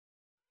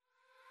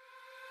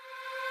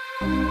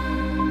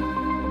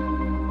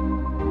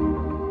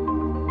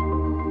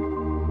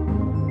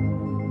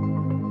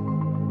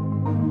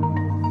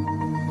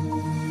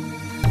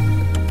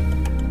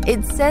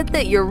It's said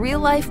that your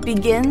real life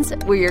begins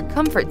where your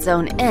comfort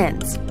zone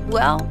ends.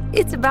 Well,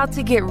 it's about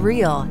to get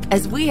real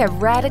as we have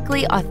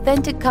radically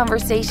authentic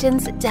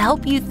conversations to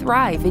help you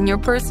thrive in your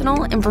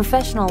personal and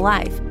professional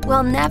life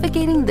while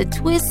navigating the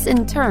twists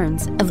and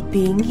turns of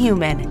being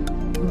human.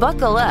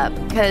 Buckle up,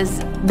 because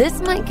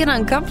This Might Get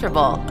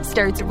Uncomfortable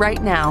starts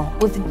right now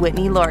with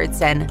Whitney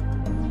Lauritsen.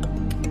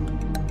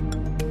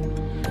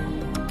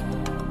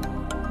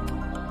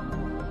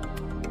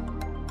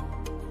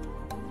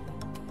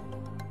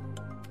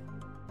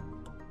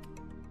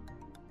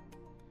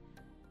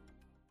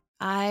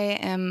 I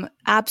am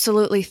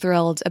absolutely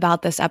thrilled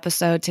about this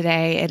episode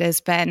today. It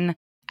has been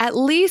at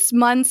least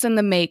months in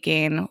the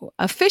making.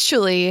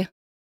 Officially,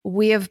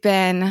 we have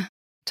been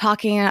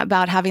talking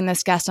about having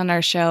this guest on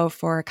our show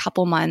for a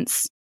couple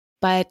months,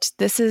 but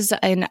this is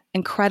an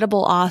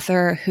incredible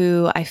author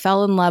who I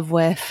fell in love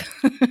with.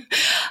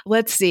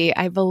 Let's see,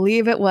 I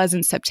believe it was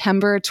in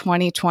September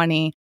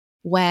 2020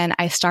 when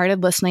I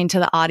started listening to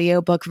the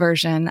audiobook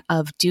version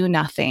of Do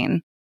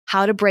Nothing: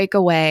 How to Break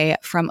Away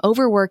from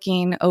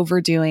Overworking,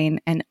 Overdoing,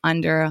 and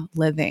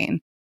Underliving.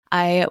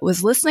 I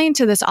was listening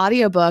to this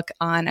audiobook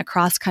on a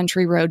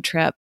cross-country road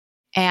trip,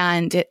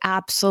 and it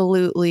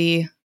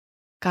absolutely,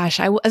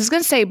 I was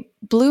going to say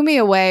blew me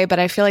away, but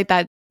I feel like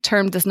that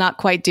term does not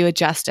quite do it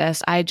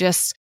justice. I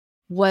just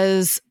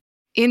was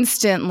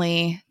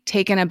instantly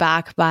taken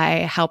aback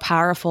by how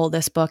powerful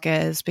this book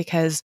is,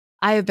 because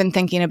I have been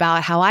thinking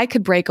about how I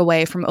could break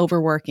away from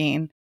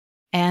overworking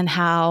and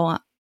how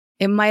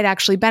it might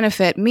actually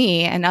benefit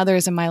me and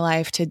others in my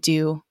life to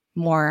do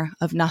more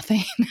of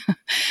nothing.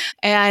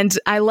 And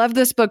I love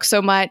this book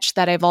so much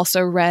that I've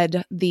also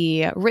read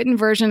the written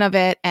version of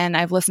it, and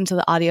I've listened to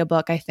the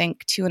audiobook, I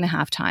think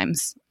 2.5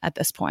 times at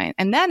this point.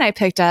 And then I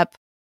picked up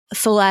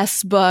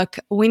Celeste's book,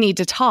 We Need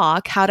to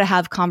Talk: How to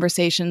Have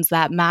Conversations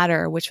That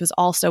Matter, which was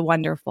also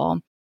wonderful.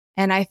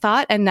 And I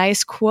thought a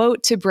nice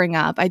quote to bring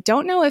up. I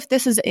don't know if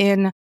this is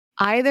in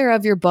either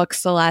of your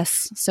books,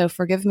 Celeste, so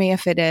forgive me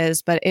if it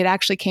is, but it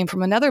actually came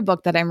from another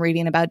book that I'm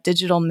reading about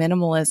digital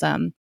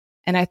minimalism.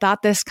 And I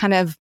thought this kind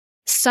of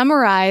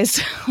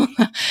summarized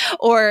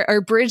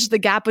or bridged the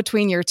gap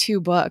between your two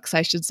books,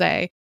 I should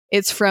say.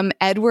 It's from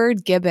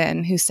Edward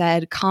Gibbon, who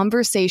said,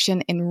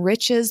 "Conversation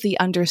enriches the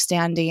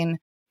understanding,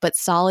 but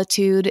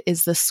solitude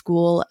is the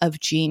school of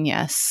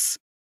genius."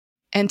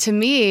 And to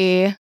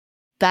me,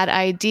 that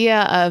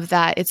idea of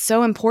that, it's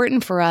so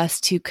important for us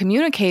to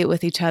communicate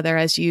with each other,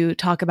 as you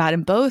talk about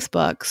in both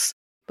books,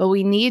 but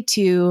we need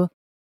to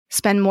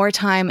spend more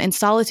time in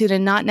solitude,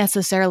 and not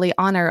necessarily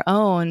on our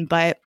own,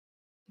 but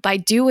by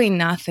doing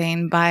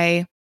nothing,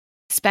 by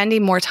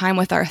spending more time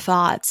with our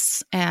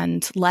thoughts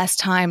and less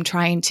time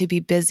trying to be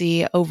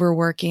busy,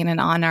 overworking, and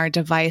on our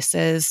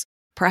devices.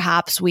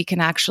 Perhaps we can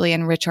actually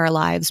enrich our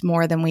lives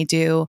more than we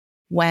do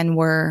when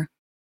we're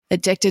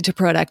addicted to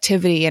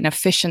productivity and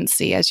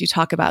efficiency, as you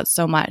talk about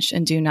so much,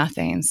 and do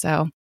nothing.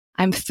 So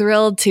I'm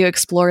thrilled to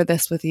explore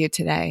this with you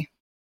today.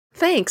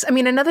 Thanks. I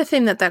mean, another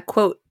thing that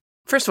quote,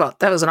 first of all,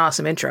 that was an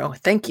awesome intro.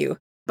 Thank you.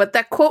 But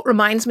that quote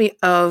reminds me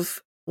of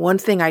one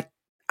thing I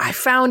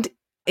found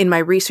in my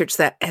research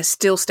that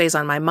still stays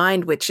on my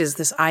mind, which is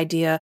this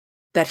idea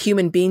that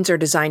human beings are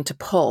designed to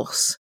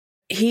pulse.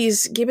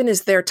 Gibbon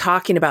is there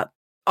talking about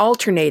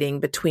alternating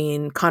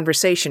between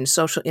conversation,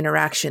 social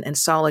interaction, and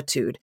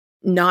solitude,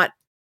 not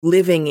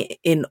living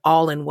in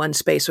one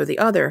space or the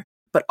other,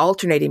 but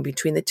alternating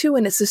between the two.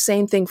 And it's the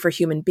same thing for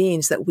human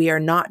beings, that we are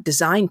not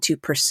designed to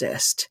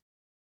persist.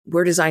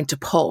 We're designed to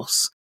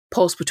pulse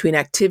between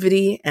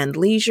activity and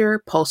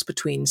leisure, pulse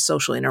between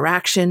social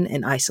interaction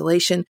and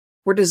isolation.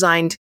 We're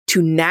designed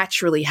to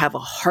naturally have a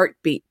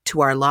heartbeat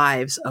to our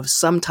lives of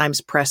sometimes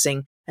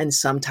pressing and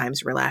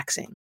sometimes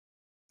relaxing.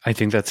 I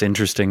think that's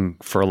interesting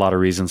for a lot of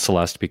reasons,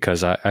 Celeste,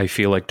 because I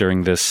feel like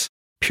during this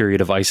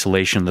period of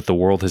isolation that the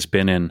world has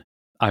been in,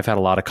 I've had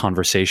a lot of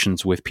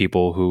conversations with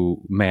people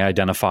who may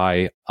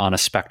identify on a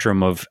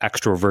spectrum of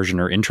extroversion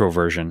or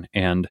introversion.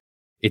 And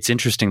it's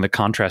interesting the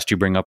contrast you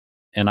bring up.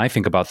 And I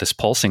think about this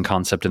pulsing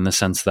concept in the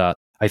sense that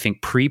I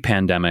think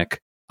pre-pandemic,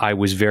 I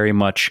was very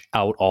much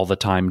out all the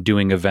time,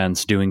 doing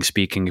events, doing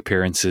speaking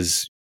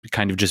appearances,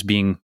 kind of just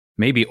being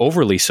maybe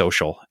overly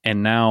social.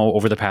 And now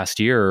over the past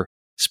year,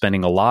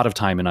 spending a lot of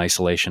time in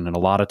isolation and a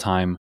lot of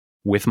time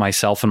with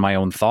myself and my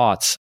own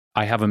thoughts,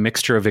 I have a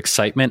mixture of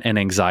excitement and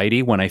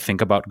anxiety when I think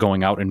about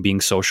going out and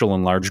being social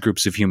in large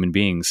groups of human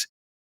beings.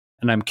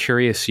 And I'm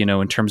curious,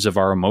 in terms of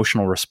our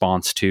emotional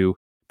response to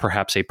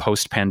perhaps a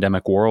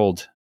post-pandemic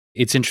world,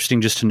 it's interesting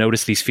just to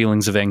notice these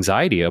feelings of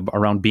anxiety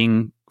around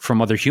being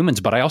from other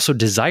humans, but I also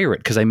desire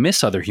it because I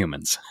miss other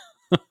humans.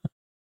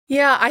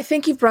 Yeah, I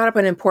think you've brought up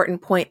an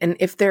important point. And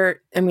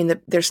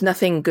there's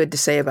nothing good to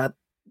say about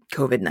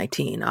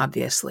COVID-19,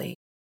 obviously.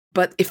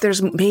 But if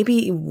there's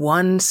maybe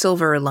one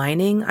silver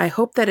lining, I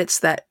hope that it's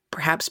that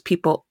perhaps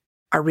people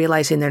are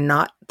realizing they're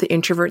not the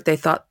introvert they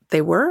thought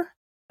they were.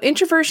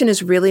 Introversion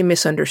is really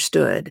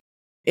misunderstood.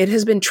 It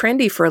has been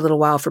trendy for a little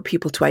while for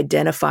people to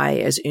identify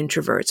as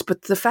introverts.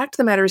 But the fact of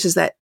the matter is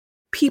that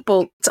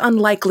it's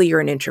unlikely you're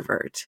an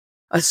introvert.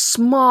 A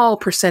small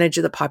percentage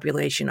of the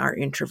population are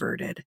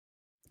introverted.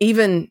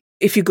 even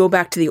if you go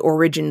back to the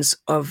origins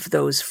of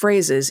those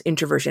phrases,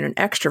 introversion and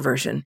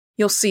extroversion,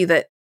 you'll see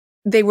that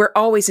they were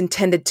always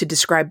intended to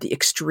describe the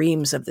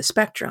extremes of the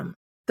spectrum.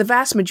 The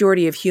vast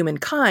majority of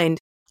humankind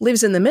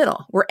lives in the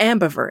middle. We're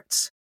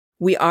ambiverts.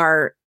 We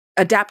are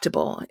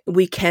adaptable.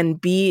 We can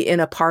be in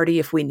a party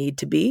if we need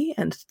to be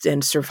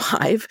and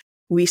survive.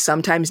 We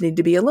sometimes need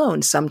to be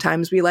alone.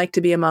 Sometimes we like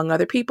to be among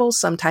other people.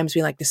 Sometimes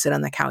we like to sit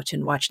on the couch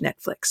and watch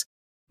Netflix.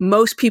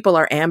 Most people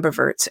are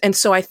ambiverts. And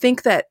so I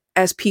think that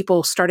as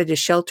people started to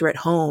shelter at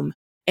home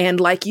and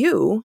like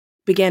you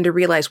began to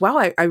realize,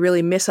 wow, I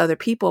really miss other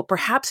people,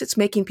 perhaps it's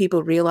making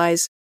people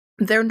realize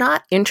they're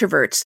not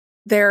introverts.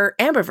 They're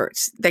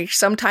ambiverts. They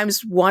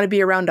sometimes want to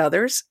be around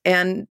others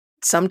and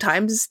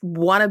sometimes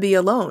want to be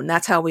alone.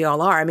 That's how we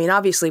all are. I mean,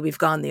 obviously, we've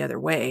gone the other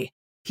way.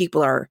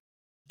 People are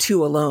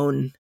too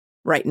alone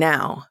right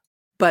now.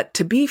 But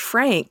to be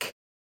frank,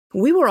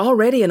 we were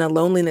already in a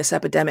loneliness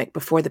epidemic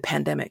before the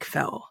pandemic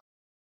fell.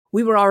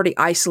 We were already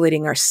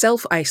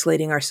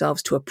self-isolating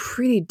ourselves to a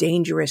pretty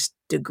dangerous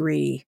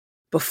degree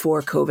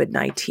before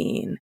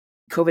COVID-19.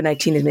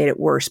 COVID-19 has made it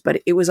worse,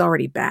 but it was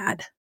already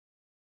bad.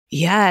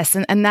 Yes.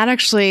 And that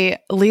actually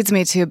leads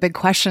me to a big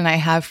question I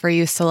have for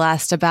you,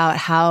 Celeste, about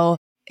how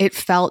it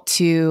felt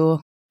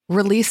to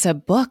release a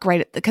book,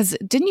 right? Because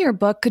didn't your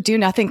book Do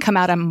Nothing come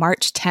out on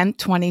March 10th,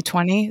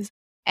 2020?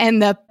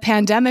 And the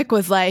pandemic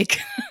was like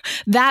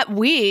that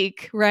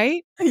week,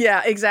 right?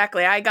 Yeah,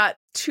 exactly. I got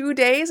 2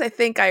 days. I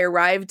think I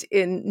arrived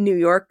in New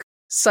York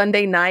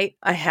Sunday night.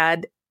 I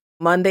had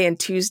Monday and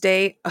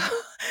Tuesday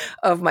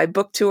of my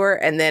book tour,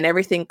 and then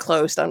everything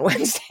closed on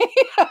Wednesday.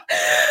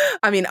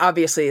 I mean,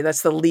 obviously,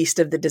 that's the least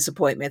of the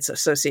disappointments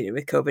associated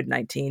with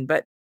COVID-19,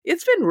 but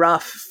it's been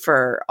rough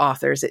for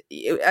authors.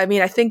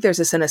 I think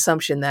there's an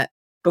assumption that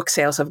book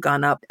sales have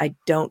gone up. I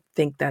don't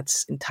think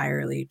that's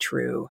entirely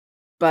true.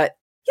 But,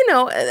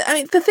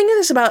 the thing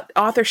is about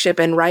authorship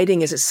and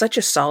writing is it's such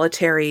a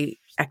solitary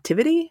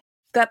activity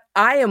that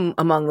I am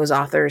among those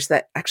authors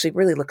that actually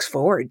really looks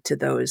forward to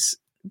those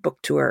book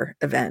tour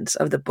events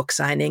of the book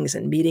signings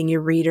and meeting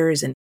your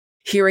readers and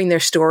hearing their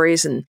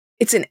stories. And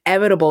it's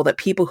inevitable that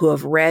people who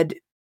have read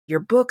your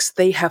books,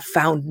 they have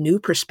found new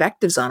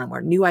perspectives on them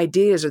or new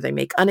ideas, or they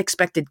make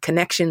unexpected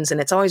connections. And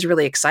it's always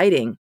really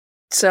exciting.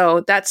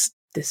 So that's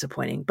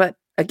disappointing. But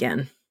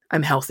again,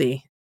 I'm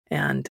healthy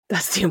and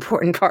that's the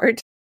important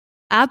part.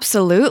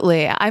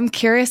 Absolutely. I'm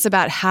curious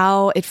about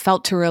how it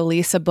felt to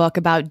release a book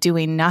about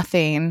doing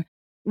nothing,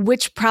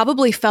 which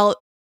probably felt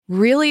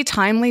really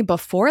timely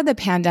before the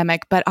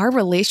pandemic, but our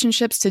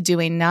relationships to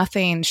doing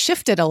nothing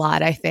shifted a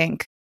lot, I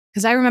think.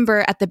 Because I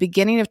remember at the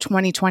beginning of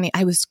 2020,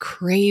 I was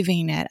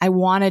craving it. I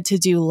wanted to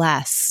do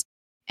less.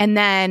 And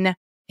then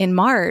in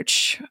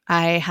March,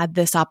 I had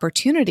this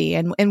opportunity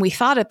and we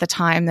thought at the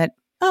time that,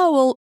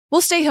 we'll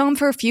stay home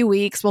for a few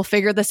weeks. We'll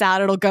figure this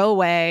out. It'll go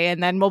away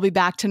and then we'll be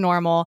back to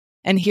normal.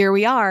 And here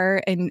we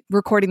are and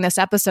recording this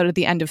episode at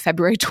the end of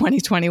February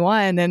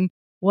 2021. And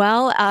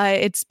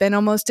it's been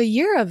almost a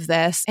year of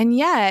this. And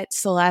yet,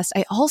 Celeste,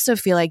 I also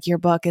feel like your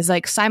book is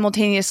like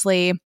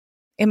simultaneously,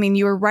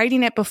 you were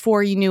writing it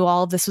before you knew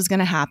all of this was going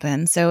to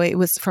happen. So it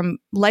was from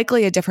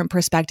likely a different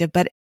perspective,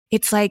 but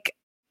it's like,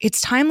 it's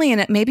timely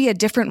in maybe a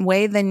different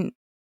way than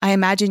I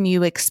imagine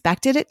you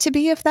expected it to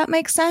be, if that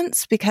makes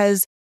sense,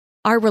 because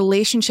our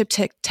relationship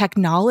to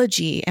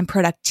technology and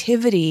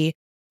productivity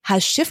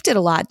has shifted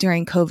a lot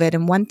during COVID.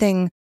 And one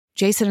thing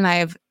Jason and I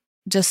have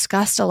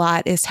discussed a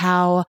lot is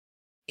how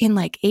in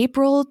like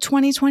April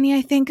 2020,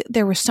 I think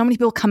there were so many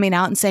people coming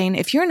out and saying,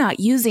 if you're not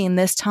using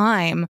this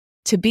time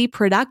to be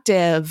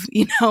productive,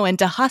 and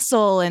to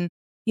hustle, and,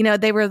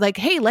 they were like,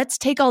 hey, let's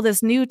take all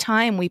this new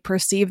time we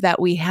perceive that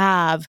we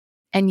have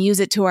and use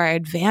it to our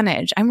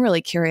advantage. I'm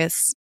really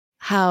curious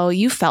how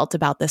you felt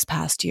about this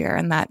past year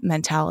and that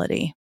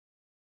mentality.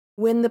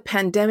 When the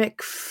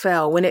pandemic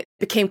fell, when it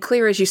became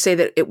clear, as you say,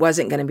 that it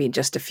wasn't going to be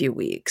just a few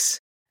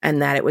weeks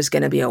and that it was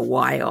going to be a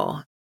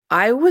while,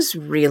 I was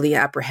really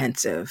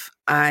apprehensive.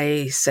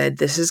 I said,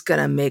 this is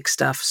going to make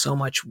stuff so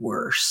much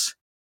worse.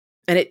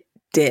 And it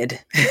did.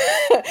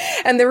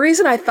 And the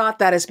reason I thought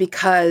that is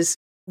because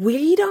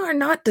we are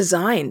not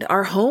designed,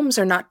 our homes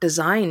are not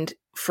designed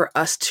for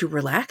us to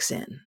relax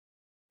in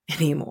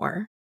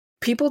anymore.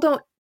 People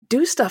don't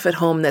do stuff at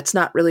home that's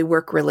not really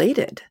work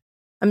related.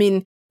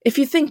 If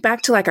you think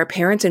back to like our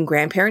parents and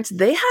grandparents,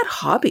 they had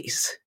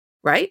hobbies,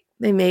 right?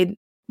 They made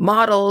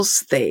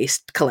models, they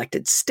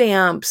collected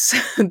stamps,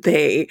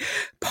 they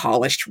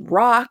polished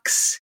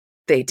rocks,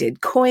 they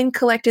did coin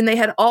collecting. They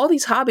had all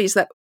these hobbies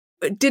that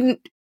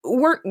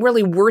weren't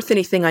really worth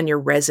anything on your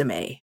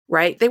resume,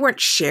 right? They weren't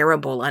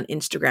shareable on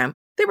Instagram.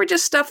 They were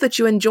just stuff that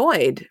you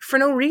enjoyed for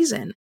no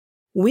reason.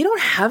 We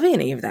don't have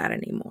any of that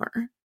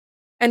anymore.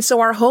 And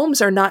so our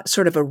homes are not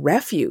sort of a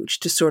refuge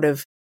to sort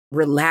of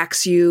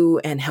relax you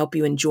and help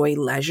you enjoy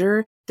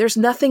leisure. There's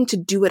nothing to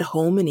do at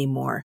home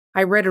anymore.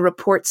 I read a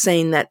report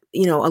saying that,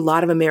 a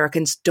lot of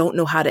Americans don't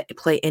know how to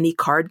play any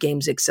card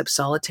games except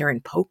solitaire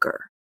and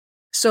poker.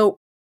 So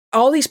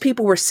all these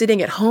people were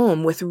sitting at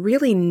home with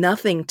really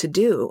nothing to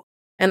do.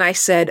 And I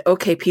said,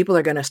 okay, people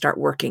are going to start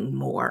working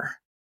more.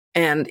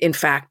 And in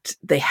fact,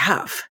 they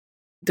have.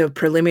 The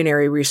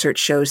preliminary research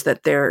shows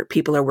that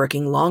people are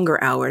working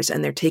longer hours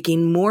and they're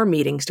taking more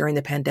meetings during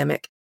the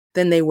pandemic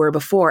than they were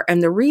before.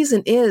 And the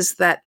reason is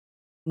that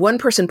one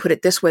person put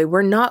it this way: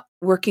 we're not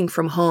working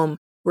from home,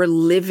 we're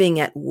living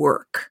at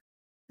work.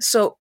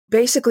 So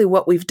basically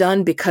what we've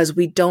done, because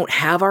we don't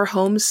have our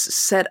homes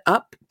set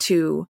up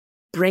to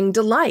bring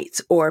delight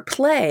or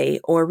play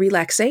or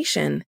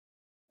relaxation,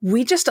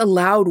 we just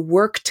allowed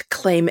work to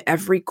claim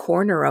every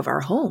corner of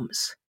our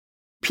homes.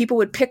 People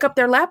would pick up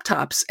their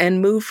laptops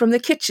and move from the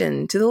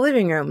kitchen to the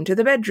living room to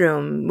the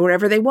bedroom,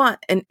 wherever they want,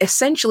 and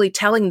essentially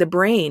telling the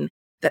brain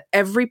that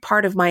every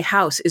part of my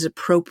house is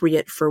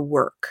appropriate for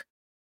work,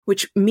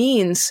 which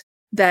means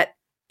that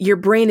your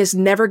brain is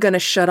never going to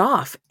shut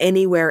off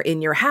anywhere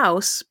in your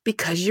house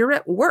because you're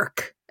at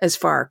work, as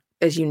far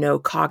as you know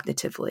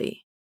cognitively.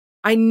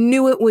 I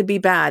knew it would be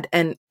bad.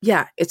 And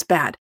yeah, it's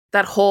bad.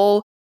 That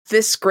whole,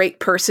 this great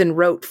person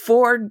wrote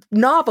 4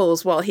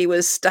 novels while he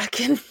was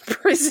stuck in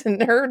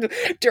prison or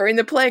during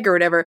the plague or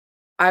whatever.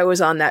 I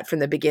was on that from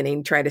the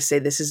beginning, trying to say,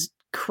 this is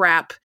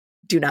crap.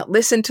 Do not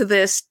listen to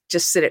this.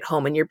 Just sit at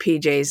home in your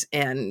PJs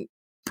and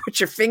put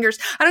your fingers,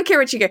 I don't care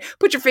what you get,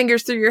 put your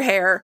fingers through your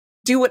hair,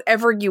 do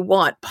whatever you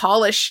want,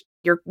 polish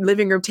your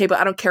living room table.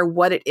 I don't care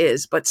what it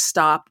is, but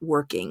stop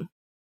working.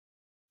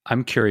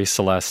 I'm curious,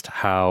 Celeste,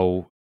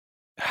 how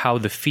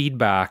the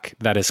feedback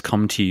that has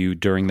come to you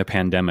during the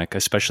pandemic,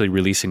 especially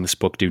releasing this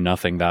book, Do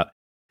Nothing, that,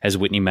 as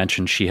Whitney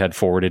mentioned, she had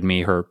forwarded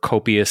me her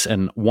copious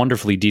and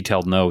wonderfully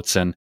detailed notes.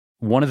 And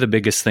one of the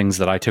biggest things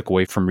that I took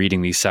away from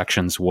reading these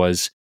sections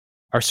was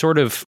our sort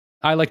of,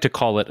 I like to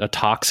call it a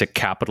toxic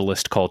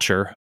capitalist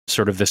culture.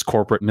 Sort of this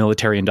corporate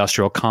military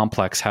industrial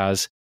complex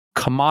has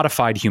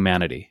commodified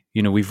humanity.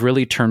 You know, we've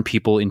really turned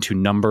people into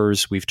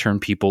numbers. We've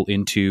turned people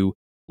into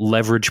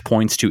leverage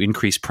points to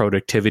increase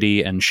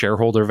productivity and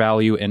shareholder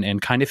value,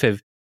 and kind of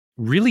have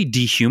really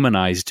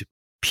dehumanized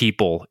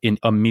people in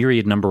a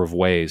myriad number of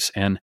ways.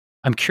 And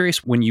I'm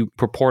curious, when you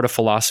purport a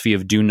philosophy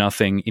of do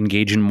nothing,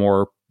 engage in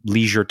more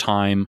leisure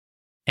time,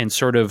 and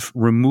sort of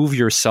remove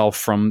yourself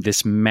from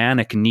this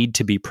manic need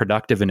to be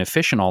productive and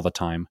efficient all the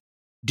time,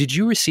 did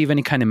you receive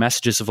any kind of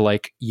messages of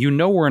like,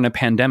 we're in a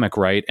pandemic,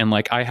 right? And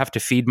like, I have to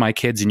feed my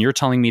kids and you're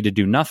telling me to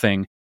do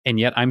nothing, and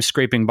yet I'm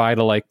scraping by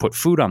to like put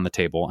food on the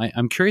table.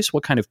 I'm curious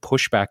what kind of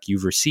pushback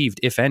you've received,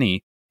 if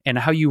any, and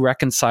how you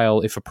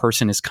reconcile if a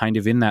person is kind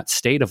of in that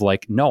state of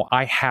like, no,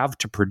 I have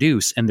to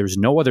produce and there's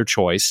no other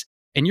choice.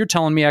 And you're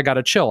telling me I got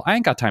to chill. I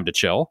ain't got time to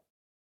chill.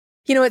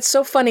 You know, it's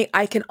so funny.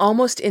 I can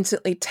almost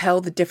instantly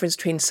tell the difference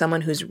between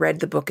someone who's read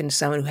the book and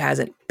someone who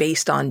hasn't,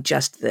 based on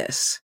just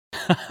this.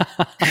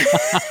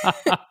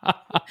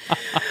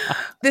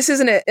 This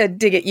isn't a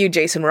dig at you,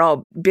 Jason. We're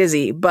all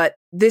busy, but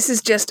this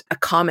is just a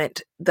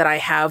comment that I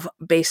have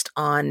based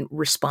on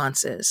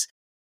responses.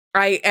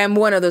 I am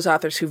one of those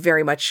authors who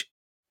very much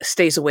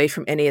stays away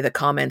from any of the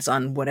comments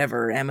on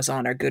whatever,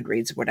 Amazon or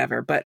Goodreads,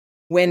 whatever. But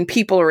when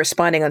people are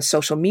responding on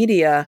social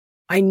media,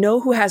 I know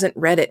who hasn't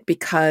read it,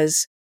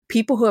 because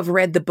people who have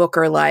read the book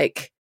are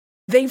like,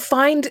 they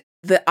find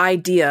the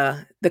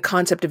idea, the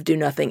concept of do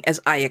nothing as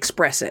I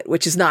express it,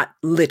 which is not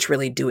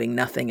literally doing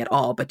nothing at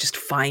all, but just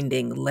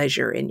finding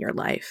leisure in your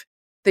life.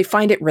 They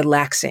find it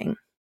relaxing.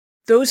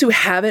 Those who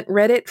haven't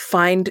read it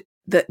find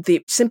that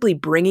the simply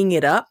bringing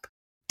it up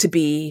to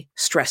be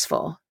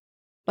stressful.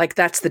 Like,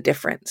 that's the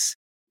difference.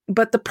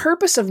 But the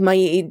purpose of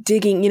my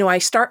digging, I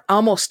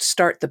almost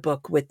start the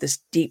book with this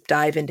deep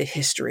dive into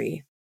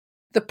history.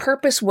 The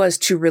purpose was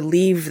to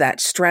relieve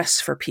that stress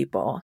for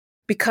people,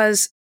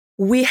 because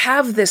we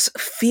have this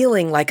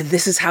feeling like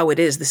this is how it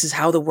is. This is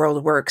how the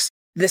world works.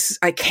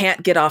 I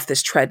can't get off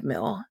this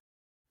treadmill.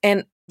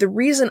 And the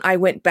reason I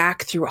went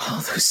back through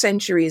all those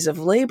centuries of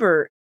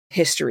labor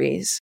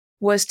histories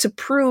was to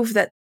prove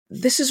that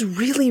this is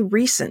really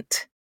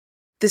recent.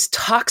 This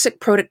toxic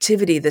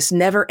productivity, this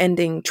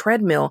never-ending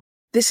treadmill,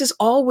 this is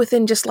all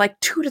within just like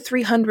 200 to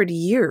 300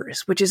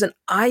 years, which is an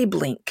eye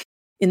blink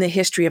in the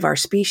history of our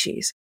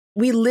species.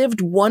 We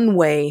lived one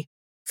way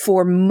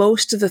for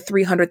most of the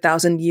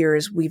 300,000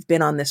 years we've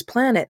been on this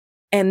planet.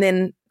 And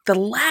then the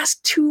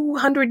last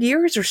 200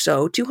 years or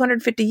so,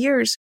 250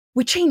 years,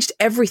 we changed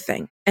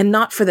everything, and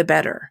not for the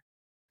better.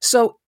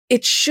 So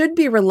it should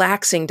be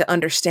relaxing to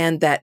understand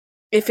that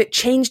if it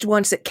changed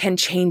once, it can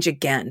change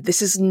again.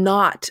 This is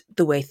not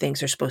the way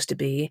things are supposed to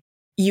be.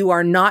 You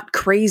are not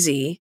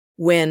crazy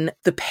when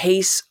the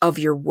pace of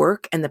your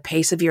work and the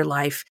pace of your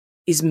life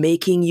is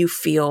making you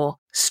feel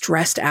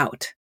stressed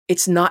out.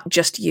 It's not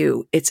just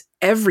you, it's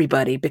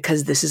everybody,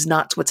 because this is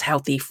not what's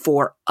healthy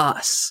for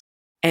us.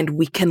 And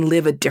we can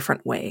live a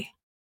different way.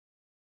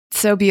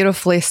 So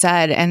beautifully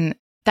said. And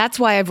that's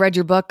why I've read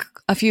your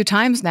book a few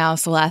times now,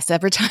 Celeste.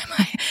 Every time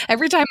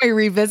I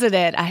revisit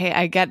it,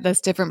 I get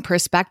this different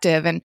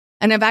perspective. And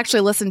I've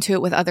actually listened to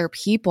it with other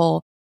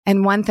people.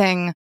 And one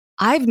thing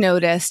I've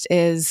noticed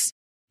is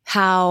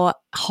how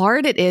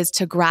hard it is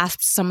to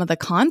grasp some of the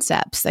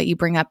concepts that you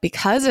bring up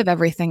because of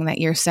everything that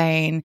you're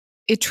saying.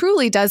 It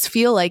truly does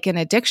feel like an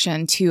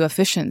addiction to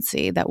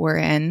efficiency that we're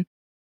in.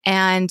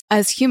 And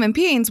as human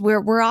beings,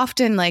 we're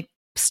often like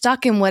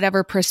stuck in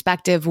whatever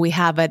perspective we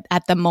have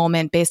at the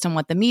moment based on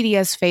what the media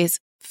is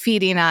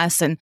feeding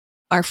us and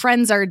our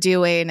friends are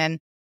doing. And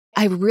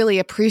I really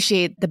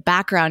appreciate the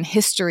background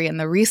history and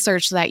the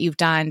research that you've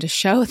done to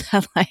show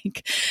that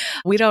like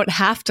we don't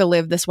have to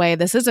live this way.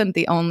 This isn't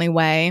the only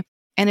way.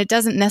 And it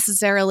doesn't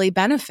necessarily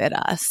benefit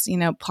us. You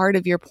know, part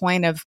of your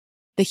point of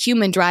the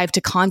human drive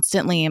to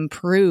constantly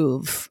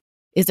improve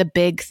is a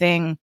big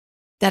thing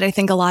that I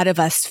think a lot of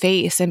us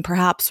face, and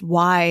perhaps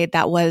why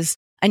that was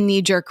a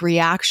knee-jerk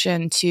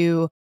reaction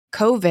to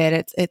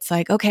COVID. It's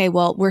like, okay,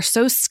 well, we're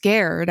so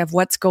scared of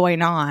what's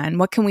going on.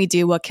 What can we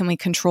do? What can we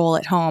control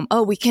at home?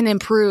 Oh, we can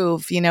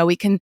improve. You know, we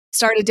can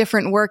start a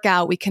different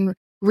workout. We can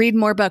read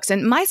more books.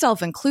 And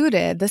myself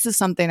included, this is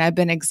something I've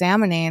been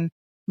examining,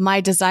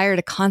 my desire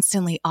to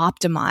constantly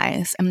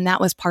optimize. And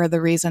that was part of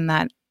the reason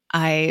that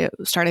I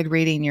started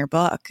reading your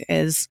book,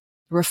 is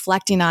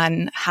reflecting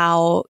on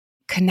how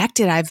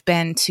connected I've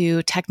been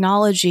to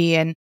technology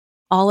and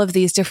all of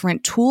these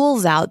different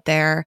tools out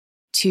there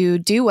to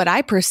do what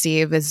I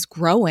perceive as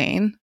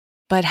growing,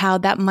 but how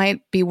that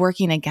might be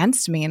working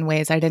against me in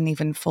ways I didn't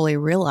even fully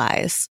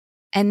realize.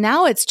 And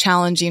now it's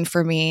challenging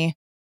for me.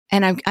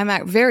 And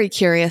I'm very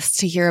curious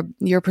to hear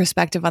your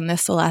perspective on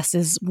this, Celeste,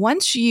 is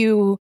once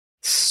you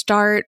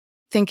start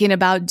thinking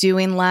about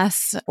doing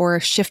less or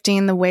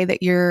shifting the way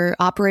that you're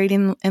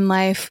operating in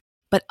life,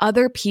 but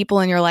other people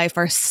in your life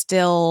are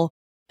still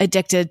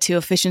addicted to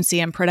efficiency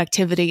and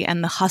productivity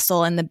and the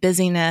hustle and the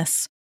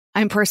busyness.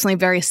 I'm personally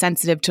very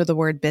sensitive to the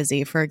word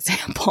busy, for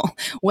example.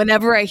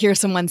 Whenever I hear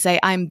someone say,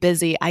 I'm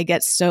busy, I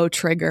get so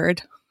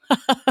triggered.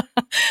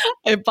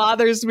 It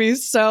bothers me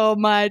so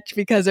much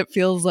because it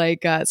feels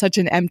like such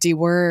an empty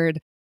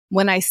word.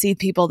 When I see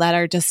people that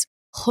are just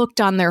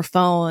hooked on their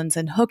phones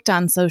and hooked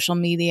on social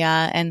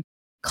media and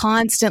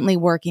constantly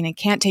working and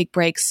can't take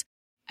breaks,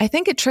 I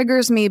think it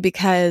triggers me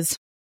because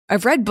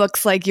I've read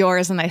books like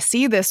yours and I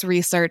see this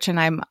research and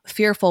I'm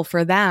fearful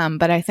for them,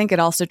 but I think it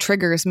also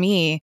triggers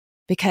me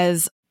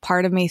because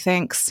part of me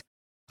thinks,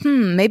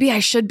 maybe I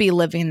should be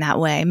living that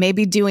way.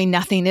 Maybe doing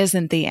nothing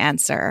isn't the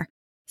answer.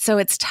 So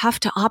it's tough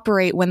to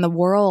operate when the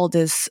world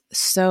is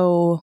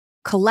so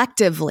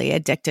collectively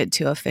addicted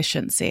to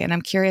efficiency. And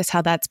I'm curious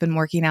how that's been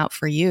working out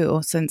for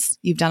you since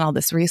you've done all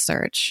this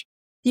research.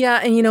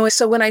 Yeah. And,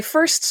 so when I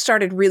first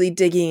started really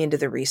digging into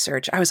the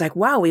research, I was like,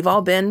 wow, we've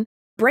all been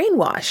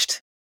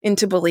brainwashed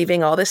into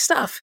believing all this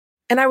stuff.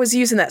 And I was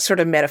using that sort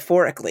of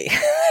metaphorically,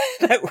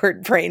 that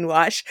word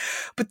brainwash.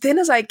 But then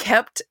as I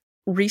kept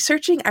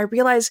researching, I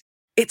realized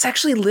it's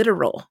actually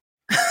literal.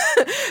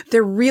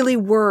 There really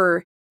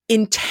were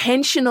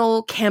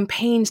intentional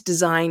campaigns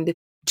designed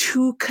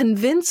to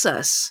convince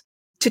us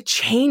to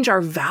change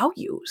our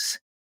values,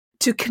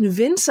 to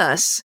convince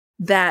us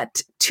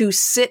that to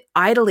sit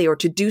idly or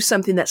to do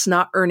something that's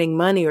not earning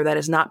money or that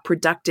is not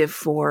productive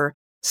for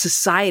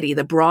society,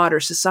 the broader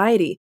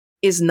society,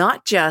 is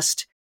not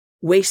just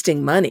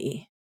wasting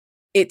money.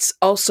 It's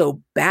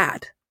also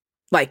bad,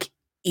 like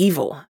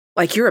evil.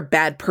 Like you're a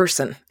bad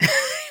person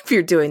if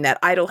you're doing that.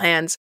 Idle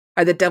hands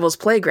are the devil's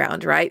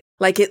playground, right?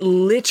 Like it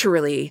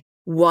literally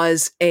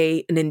was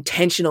an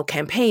intentional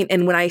campaign.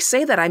 And when I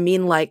say that, I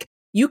mean like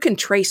you can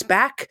trace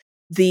back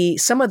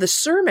some of the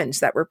sermons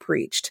that were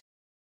preached,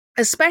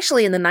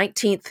 especially in the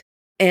 19th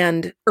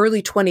and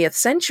early 20th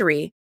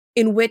century,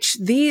 in which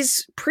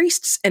these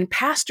priests and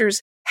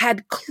pastors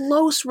had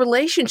close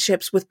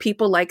relationships with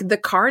people like the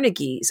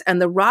Carnegies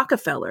and the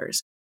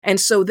Rockefellers. And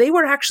so they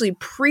were actually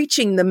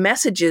preaching the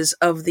messages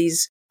of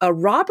these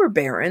robber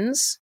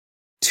barons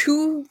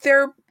to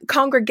their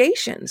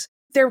congregations.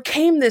 There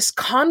came this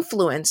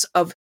confluence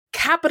of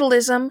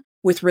capitalism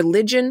with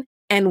religion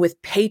and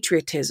with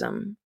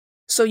patriotism.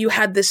 So you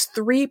had this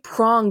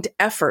three-pronged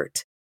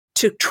effort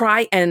to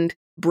try and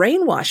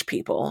brainwash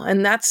people.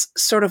 And that's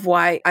sort of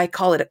why I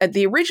call it,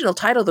 the original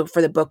title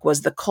for the book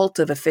was The Cult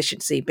of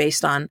Efficiency,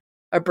 based on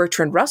a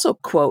Bertrand Russell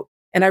quote.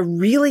 And I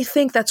really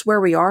think that's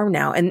where we are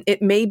now. And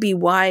it may be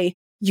why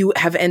you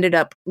have ended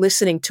up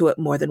listening to it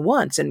more than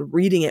once and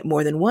reading it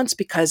more than once,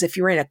 because if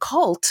you're in a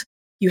cult,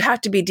 you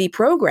have to be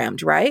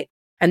deprogrammed, right?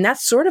 And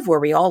that's sort of where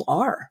we all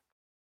are.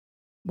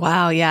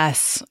 Wow,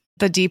 yes.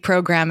 The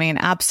deprogramming,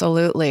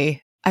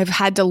 absolutely. I've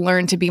had to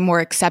learn to be more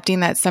accepting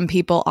that some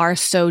people are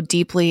so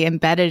deeply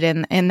embedded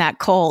in that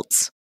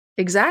cult.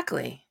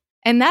 Exactly.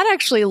 And that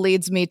actually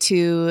leads me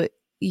to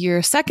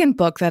your second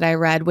book that I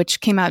read,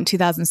 which came out in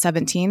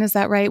 2017. Is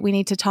that right? We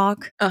Need to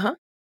Talk? Uh-huh.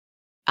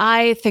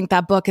 I think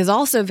that book is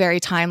also very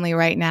timely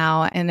right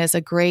now and is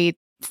a great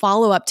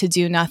follow-up to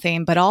Do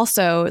Nothing, but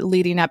also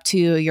leading up to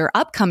your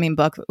upcoming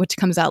book, which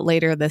comes out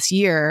later this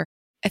year.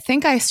 I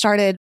think I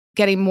started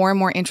getting more and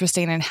more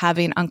interested in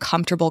having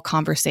uncomfortable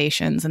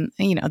conversations. And,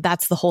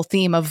 that's the whole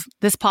theme of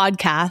this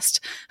podcast.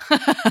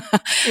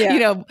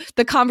 Yeah.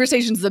 The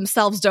conversations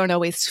themselves don't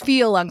always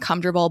feel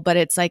uncomfortable, but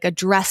it's like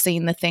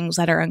addressing the things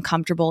that are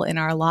uncomfortable in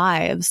our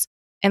lives.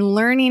 And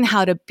learning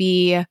how to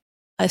be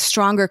a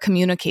stronger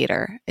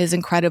communicator is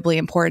incredibly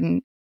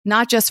important,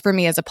 not just for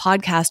me as a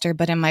podcaster,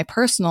 but in my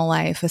personal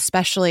life,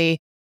 especially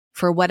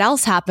for what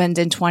else happened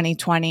in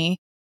 2020.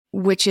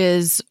 which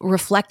is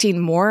reflecting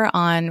more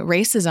on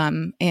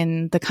racism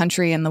in the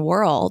country and the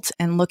world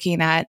and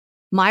looking at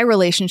my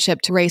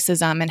relationship to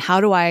racism and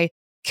how do I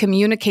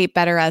communicate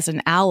better as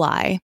an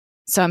ally.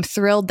 So I'm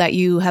thrilled that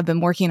you have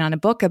been working on a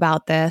book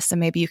about this, and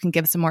maybe you can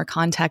give some more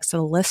context to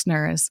the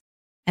listeners,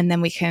 and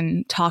then we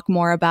can talk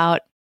more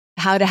about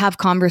how to have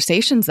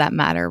conversations that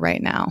matter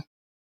right now.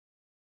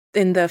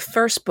 In the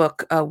first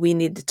book, We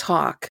Need to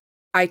Talk,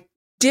 I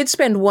did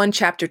spend one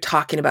chapter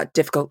talking about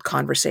difficult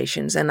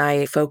conversations, and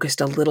I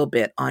focused a little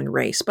bit on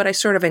race, but I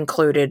sort of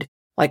included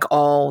like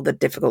all the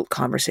difficult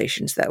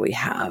conversations that we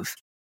have,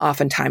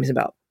 oftentimes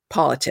about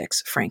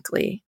politics,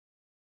 frankly.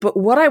 But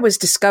what I was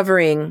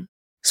discovering,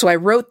 so I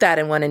wrote that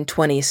in one in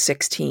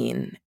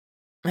 2016,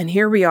 and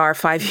here we are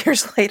 5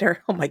 years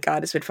later. Oh my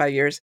God, it's been 5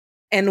 years.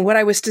 And what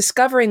I was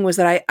discovering was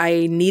that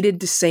I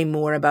needed to say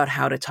more about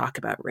how to talk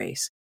about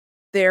race.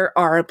 There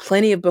are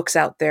plenty of books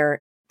out there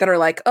that are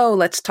like, oh,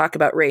 let's talk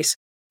about race.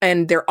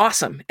 And they're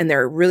awesome and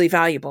they're really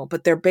valuable,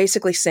 but they're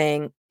basically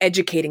saying,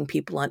 educating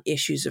people on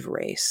issues of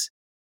race.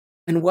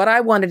 And what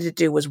I wanted to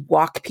do was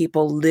walk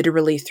people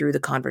literally through the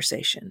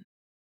conversation.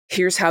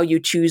 Here's how you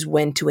choose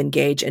when to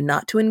engage and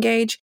not to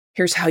engage.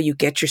 Here's how you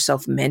get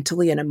yourself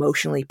mentally and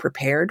emotionally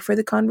prepared for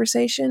the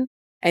conversation.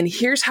 And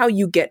here's how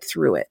you get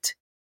through it.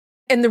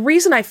 And the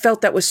reason I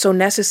felt that was so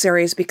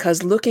necessary is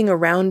because looking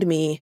around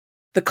me,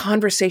 the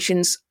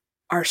conversations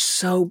are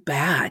so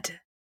bad.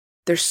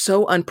 They're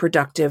so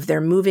unproductive. They're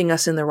moving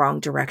us in the wrong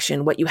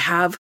direction. What you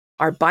have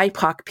are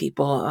BIPOC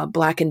people,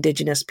 Black,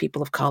 Indigenous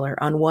people of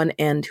color on one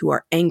end who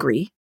are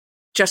angry,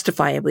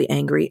 justifiably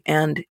angry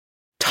and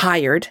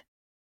tired.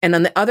 And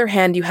on the other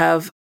hand, you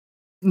have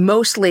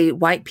mostly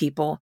white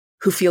people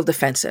who feel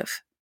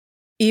defensive.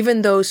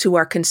 Even those who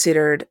are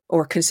considered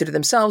or consider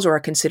themselves or are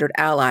considered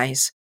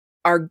allies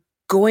are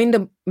going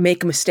to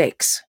make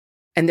mistakes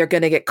and they're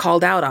going to get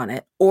called out on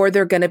it, or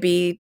they're going to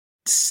be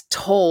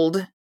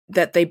told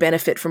that they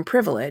benefit from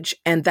privilege.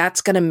 And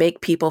that's going to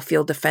make people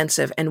feel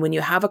defensive. And when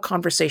you have a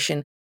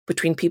conversation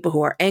between people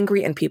who are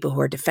angry and people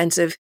who are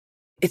defensive,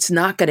 it's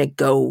not going to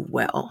go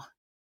well.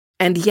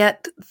 And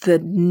yet the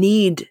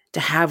need to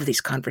have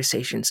these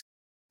conversations,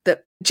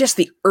 just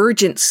the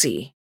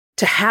urgency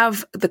to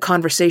have the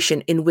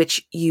conversation in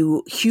which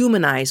you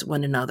humanize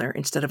one another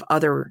instead of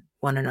other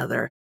one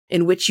another,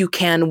 in which you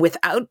can,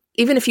 without,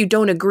 even if you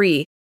don't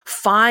agree,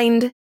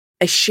 find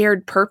a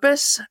shared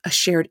purpose, a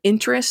shared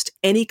interest,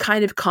 any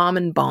kind of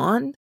common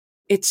bond.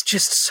 It's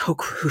just so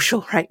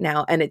crucial right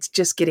now. And it's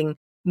just getting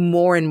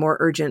more and more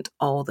urgent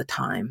all the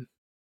time.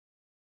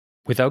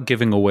 Without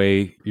giving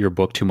away your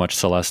book too much,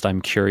 Celeste,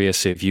 I'm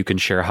curious if you can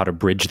share how to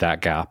bridge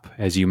that gap.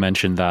 As you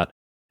mentioned that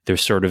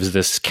there's sort of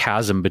this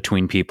chasm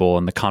between people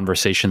and the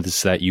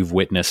conversations that you've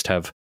witnessed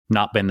have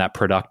not been that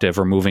productive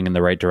or moving in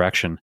the right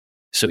direction.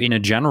 So in a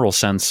general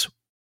sense,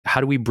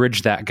 how do we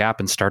bridge that gap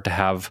and start to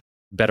have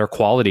better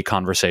quality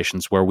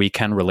conversations where we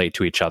can relate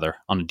to each other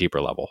on a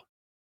deeper level?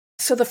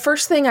 So the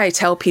first thing I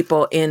tell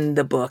people in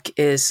the book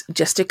is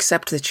just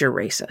accept that you're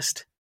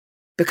racist,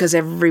 because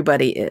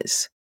everybody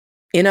is.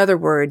 In other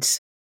words,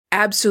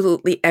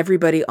 absolutely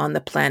everybody on the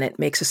planet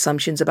makes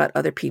assumptions about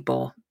other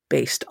people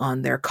based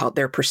on their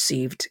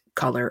perceived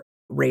color,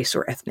 race,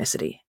 or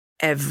ethnicity.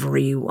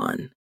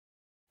 Everyone.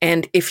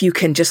 And if you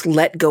can just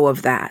let go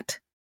of that,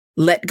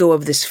 let go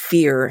of this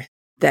fear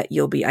that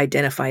you'll be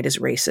identified as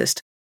racist,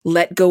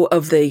 let go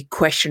of the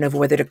question of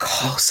whether to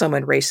call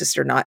someone racist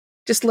or not,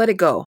 just let it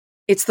go.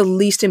 It's the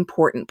least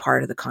important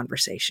part of the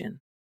conversation.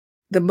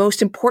 The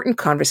most important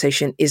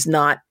conversation is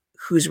not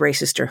who's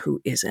racist or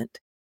who isn't.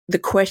 The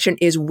question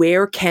is,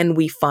 where can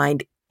we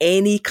find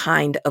any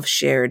kind of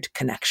shared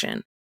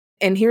connection?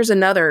 And here's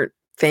another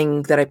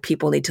thing that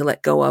people need to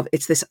let go of.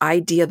 It's this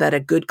idea that a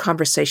good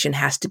conversation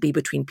has to be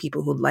between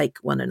people who like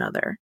one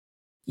another.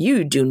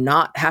 You do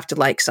not have to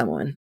like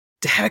someone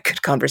to have a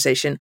good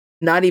conversation,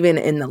 not even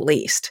in the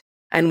least.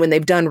 And when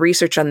they've done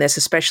research on this,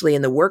 especially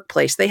in the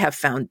workplace, they have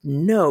found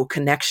no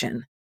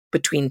connection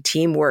between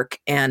teamwork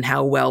and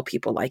how well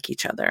people like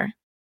each other.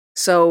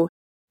 So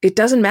it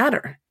doesn't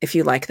matter if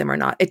you like them or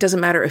not. It doesn't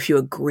matter if you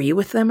agree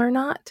with them or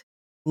not.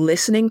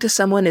 Listening to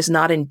someone is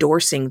not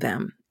endorsing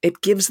them.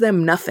 It gives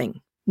them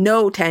nothing,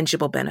 no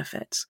tangible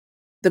benefits.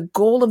 The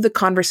goal of the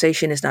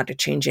conversation is not to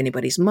change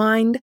anybody's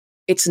mind.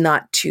 It's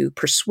not to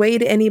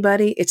persuade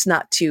anybody. It's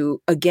not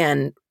to,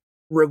 again,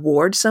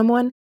 reward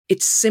someone.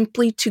 It's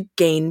simply to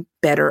gain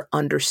better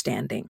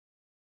understanding.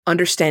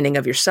 Understanding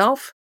of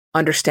yourself,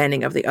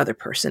 understanding of the other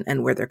person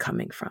and where they're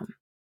coming from.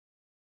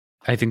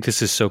 I think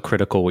this is so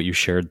critical what you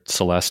shared,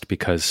 Celeste,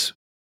 because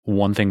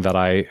one thing that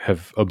I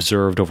have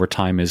observed over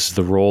time is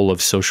the role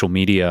of social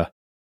media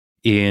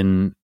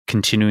in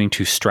continuing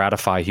to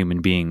stratify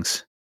human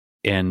beings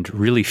and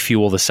really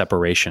fuel the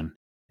separation.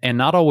 And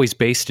not always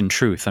based in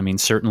truth. I mean,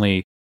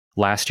 certainly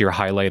last year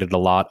highlighted a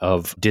lot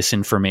of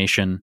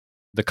disinformation,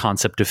 the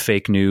concept of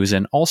fake news,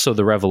 and also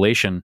the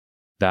revelation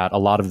that a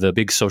lot of the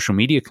big social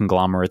media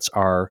conglomerates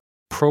are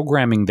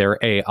programming their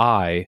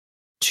AI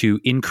to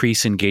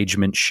increase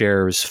engagement,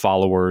 shares,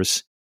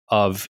 followers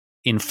of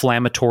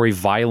inflammatory,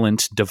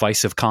 violent,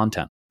 divisive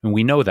content. And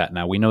we know that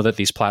now. We know that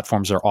these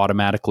platforms are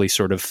automatically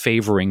sort of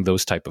favoring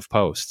those type of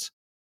posts.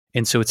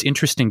 And so it's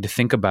interesting to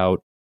think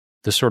about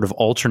the sort of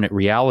alternate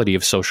reality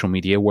of social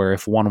media, where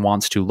if one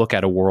wants to look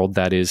at a world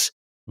that is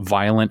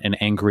violent and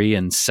angry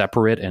and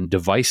separate and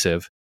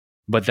divisive,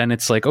 but then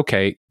it's like,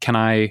 okay, can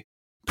I,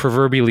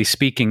 proverbially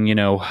speaking,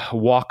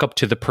 walk up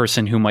to the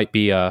person who might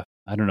be a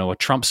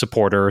Trump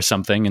supporter or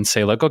something and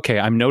say like, okay,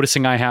 I'm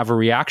noticing I have a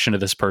reaction to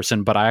this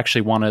person, but I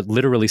actually want to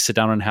literally sit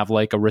down and have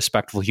like a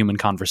respectful human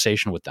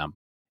conversation with them.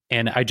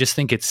 And I just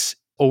think it's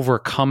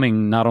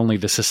overcoming not only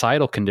the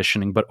societal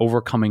conditioning, but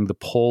overcoming the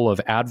pull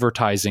of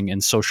advertising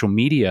and social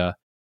media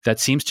that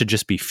seems to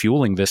just be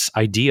fueling this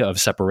idea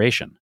of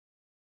separation.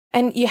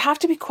 And you have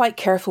to be quite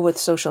careful with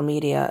social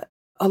media.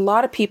 A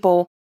lot of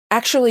people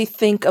actually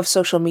think of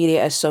social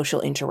media as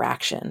social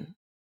interaction,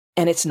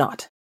 and it's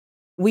not.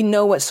 We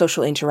know what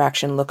social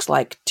interaction looks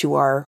like to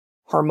our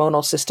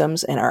hormonal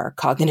systems and our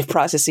cognitive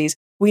processes.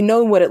 We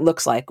know what it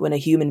looks like when a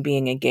human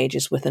being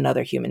engages with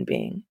another human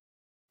being.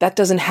 That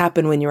doesn't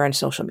happen when you're on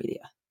social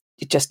media.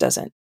 It just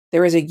doesn't.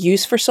 There is a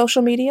use for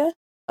social media.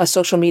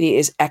 Social media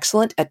is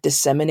excellent at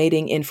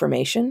disseminating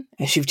information,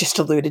 as you've just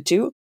alluded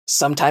to.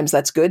 Sometimes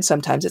that's good,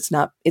 sometimes it's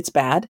not. It's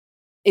bad.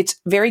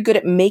 It's very good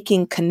at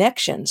making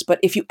connections. But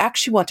if you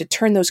actually want to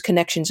turn those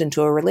connections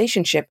into a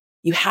relationship,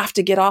 you have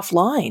to get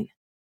offline.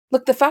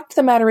 Look, the fact of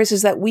the matter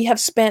is that we have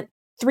spent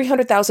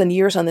 300,000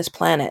 years on this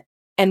planet,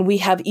 and we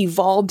have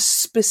evolved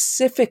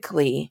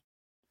specifically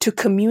to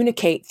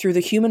communicate through the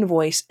human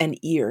voice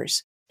and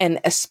ears, and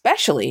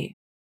especially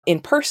in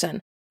person.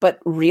 But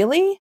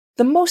really,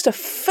 the most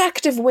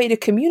effective way to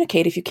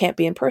communicate if you can't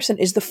be in person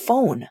is the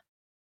phone.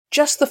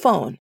 Just the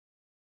phone.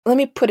 Let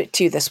me put it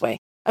to you this way.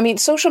 I mean,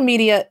 social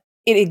media,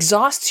 it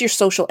exhausts your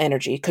social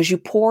energy because you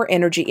pour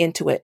energy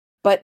into it.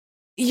 But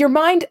your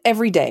mind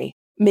every day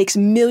makes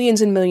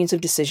millions and millions of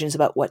decisions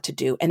about what to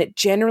do. And it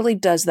generally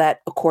does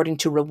that according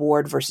to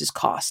reward versus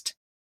cost.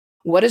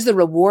 What is the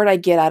reward I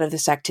get out of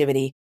this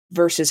activity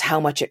versus how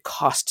much it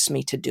costs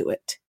me to do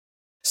it?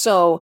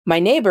 So my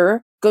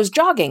neighbor goes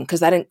jogging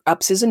because that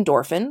ups his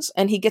endorphins,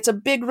 and he gets a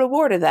big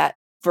reward of that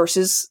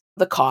versus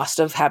the cost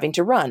of having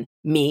to run.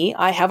 Me,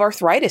 I have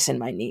arthritis in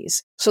my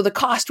knees, so the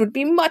cost would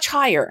be much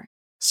higher.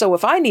 So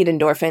if I need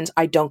endorphins,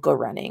 I don't go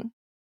running.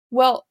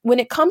 Well, when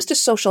it comes to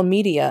social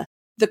media,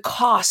 the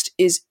cost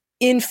is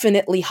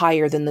infinitely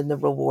higher than the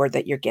reward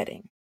that you're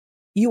getting.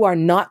 You are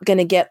not going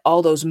to get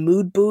all those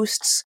mood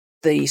boosts,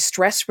 the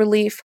stress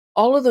relief,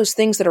 all of those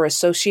things that are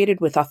associated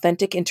with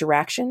authentic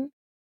interaction.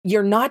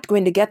 You're not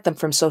going to get them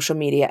from social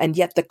media. And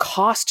yet the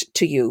cost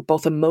to you,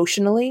 both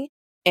emotionally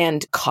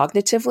and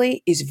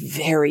cognitively, is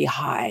very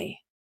high.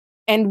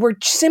 And we're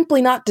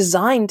simply not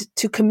designed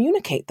to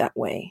communicate that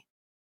way.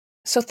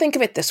 So think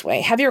of it this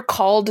way. Have you ever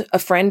called a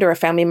friend or a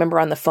family member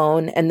on the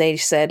phone and they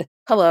said,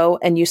 hello,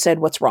 and you said,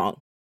 what's wrong?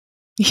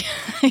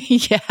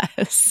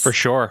 Yes. For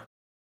sure.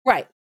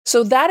 Right.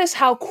 So that is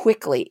how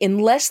quickly, in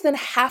less than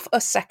half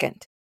a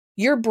second,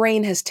 your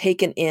brain has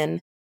taken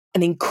in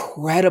an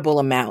incredible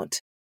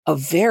amount of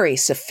very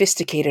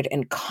sophisticated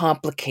and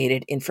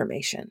complicated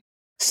information.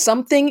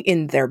 Something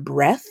in their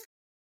breath,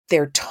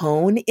 their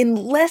tone, in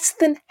less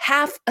than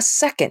half a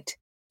second,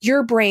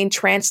 your brain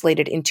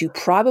translated into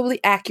probably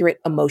accurate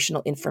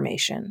emotional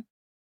information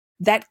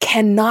that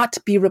cannot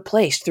be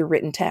replaced through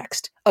written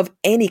text of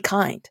any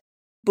kind.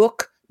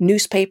 Book,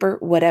 newspaper,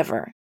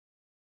 whatever.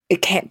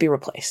 It can't be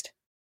replaced.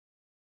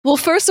 Well,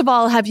 first of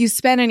all, have you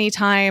spent any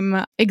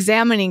time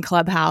examining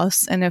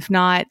Clubhouse? And if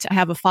not, I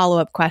have a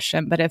follow-up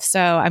question. But if so,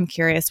 I'm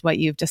curious what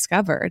you've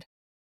discovered.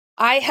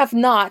 I have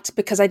not,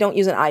 because I don't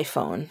use an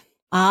iPhone.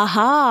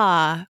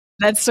 Aha.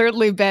 That's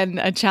certainly been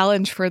a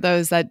challenge for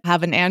those that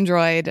have an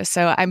Android.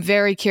 So I'm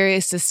very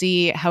curious to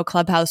see how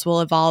Clubhouse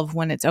will evolve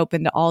when it's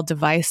open to all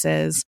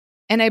devices.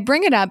 And I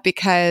bring it up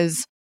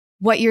because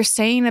what you're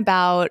saying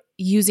about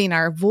using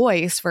our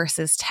voice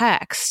versus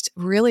text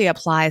really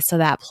applies to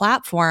that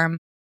platform.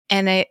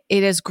 And it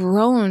has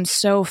grown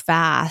so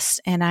fast.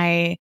 And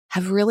I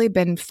have really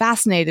been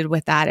fascinated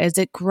with that. Is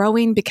it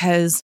growing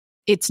because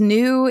it's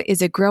new?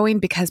 Is it growing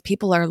because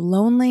people are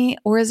lonely?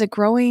 Or is it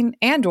growing,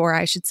 or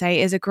I should say,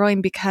 is it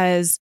growing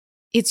because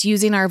it's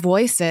using our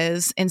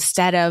voices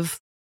instead of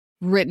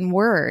written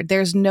word?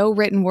 There's no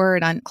written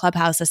word on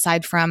Clubhouse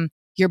aside from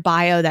your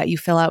bio that you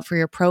fill out for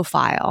your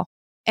profile.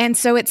 And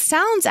so it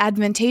sounds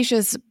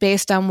advantageous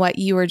based on what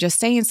you were just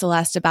saying,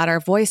 Celeste, about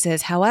our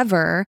voices.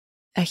 However,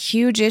 a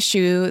huge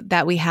issue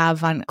that we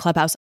have on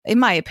Clubhouse, in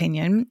my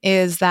opinion,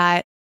 is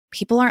that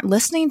people aren't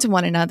listening to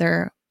one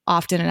another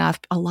often enough.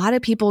 A lot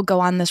of people go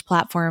on this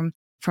platform,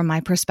 from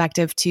my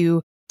perspective,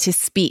 to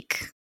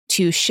speak,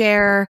 to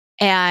share.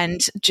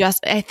 And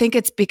just, I think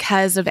it's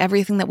because of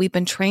everything that we've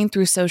been trained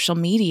through social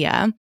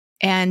media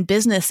and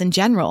business in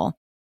general.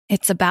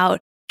 It's about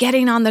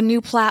getting on the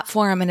new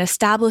platform and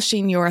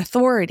establishing your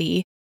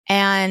authority.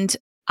 And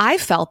I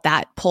felt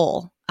that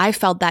pull. I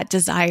felt that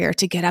desire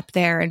to get up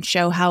there and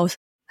show how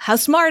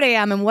smart I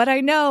am and what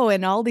I know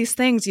and all these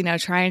things,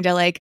 trying to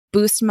like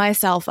boost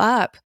myself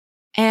up.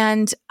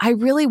 And I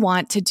really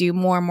want to do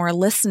more and more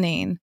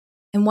listening.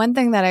 And one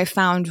thing that I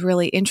found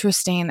really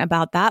interesting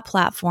about that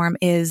platform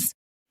is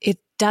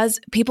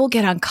people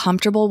get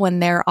uncomfortable when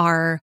there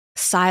are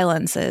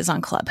silences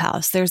on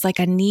Clubhouse. There's like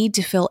a need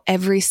to fill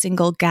every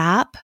single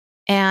gap.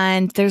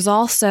 And there's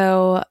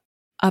also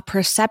a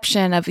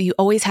perception of you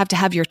always have to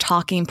have your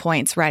talking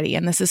points ready.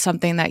 And this is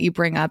something that you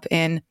bring up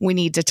in We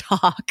Need to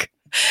Talk.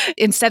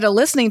 Instead of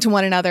listening to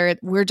one another,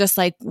 we're just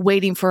like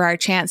waiting for our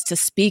chance to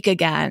speak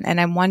again.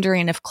 And I'm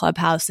wondering if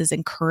Clubhouse is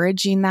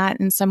encouraging that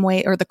in some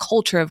way, or the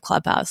culture of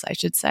Clubhouse, I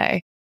should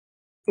say.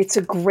 It's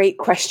a great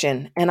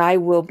question, and I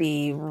will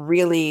be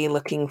really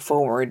looking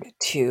forward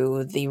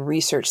to the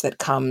research that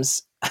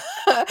comes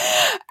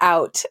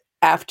out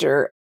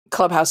after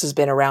Clubhouse has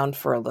been around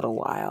for a little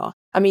while.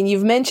 I mean,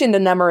 you've mentioned a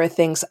number of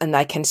things, and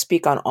I can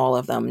speak on all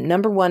of them.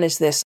 Number one is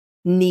this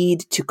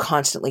need to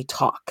constantly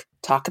talk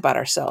about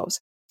ourselves.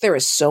 There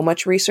is so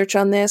much research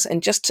on this,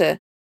 and just to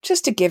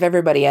give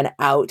everybody an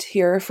out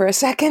here for a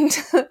second,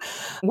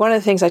 one of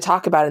the things I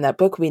talk about in that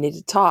book, We Need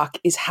to Talk,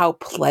 is how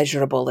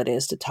pleasurable it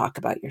is to talk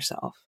about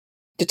yourself,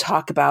 to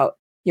talk about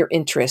your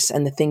interests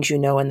and the things you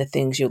know and the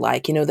things you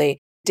like. You know, they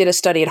did a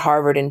study at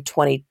Harvard in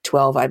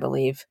 2012, I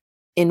believe,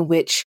 in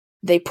which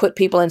they put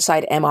people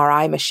inside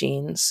MRI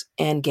machines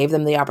and gave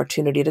them the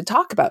opportunity to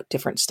talk about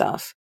different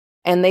stuff.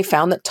 And they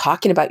found that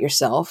talking about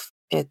yourself,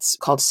 it's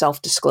called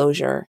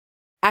self-disclosure,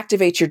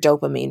 activates your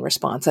dopamine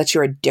response. That's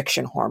your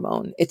addiction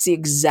hormone. It's the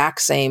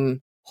exact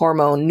same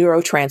hormone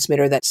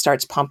neurotransmitter that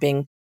starts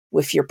pumping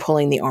if you're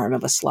pulling the arm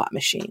of a slot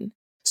machine.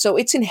 So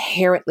it's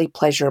inherently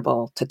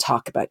pleasurable to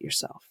talk about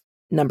yourself,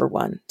 number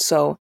one.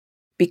 So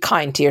be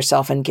kind to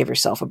yourself and give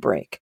yourself a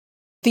break.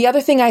 The other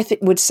thing I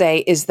would say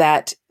is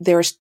that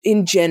there's,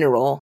 in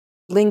general,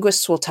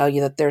 linguists will tell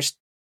you that there's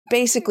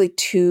basically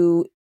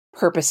two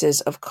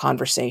purposes of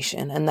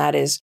conversation, and that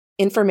is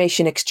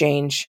information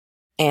exchange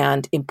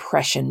and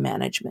impression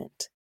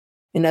management.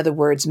 In other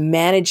words,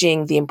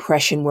 managing the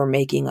impression we're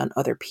making on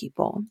other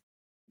people.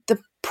 The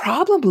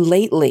problem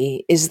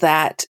lately is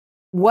that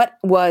what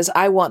was,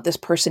 I want this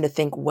person to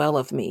think well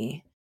of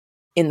me,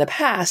 in the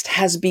past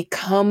has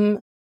become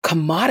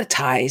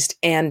commoditized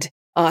and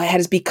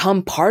has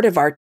become part of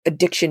our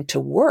addiction to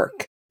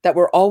work, that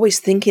we're always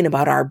thinking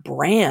about our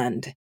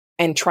brand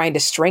and trying to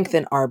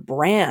strengthen our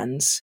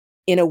brands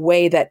in a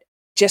way that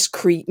just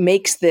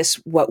makes this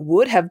what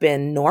would have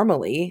been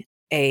normally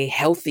a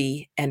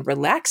healthy and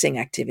relaxing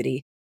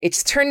activity.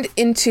 It's turned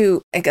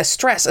into like a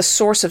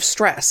source of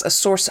stress, a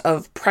source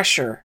of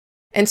pressure.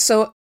 And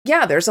so,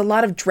 yeah, there's a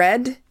lot of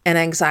dread and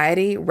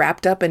anxiety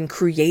wrapped up in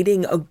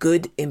creating a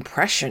good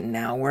impression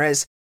now,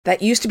 whereas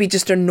that used to be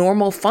just a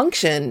normal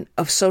function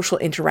of social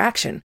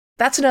interaction.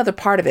 That's another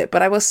part of it.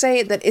 But I will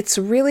say that it's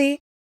a really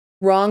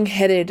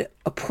wrong-headed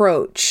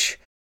approach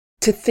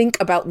to think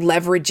about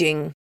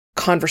leveraging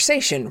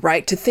conversation,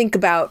 right? To think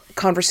about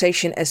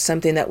conversation as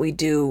something that we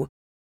do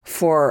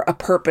for a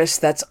purpose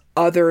that's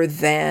other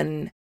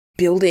than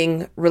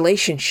building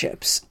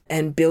relationships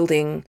and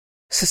building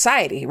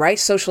society, right?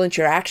 Social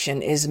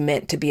interaction is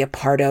meant to be a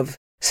part of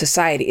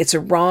society. It's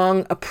a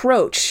wrong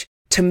approach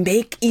to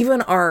make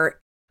even our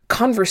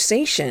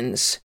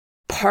conversations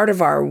part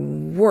of our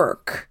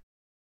work.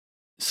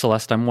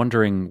 Celeste, I'm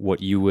wondering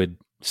what you would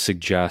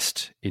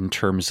suggest in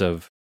terms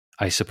of,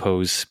 I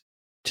suppose,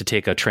 to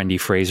take a trendy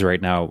phrase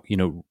right now,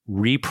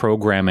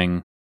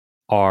 reprogramming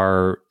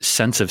our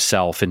sense of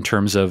self in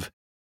terms of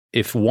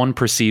if one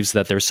perceives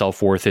that their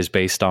self-worth is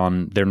based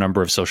on their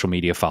number of social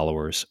media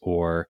followers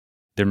or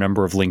their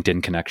number of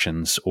LinkedIn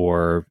connections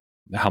or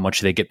how much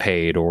they get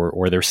paid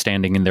or their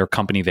standing in their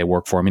company they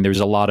work for. I mean,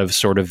 there's a lot of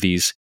sort of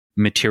these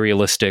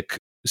materialistic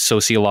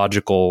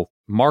sociological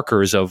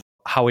markers of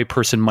how a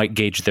person might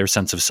gauge their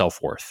sense of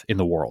self-worth in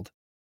the world.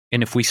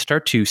 And if we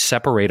start to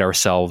separate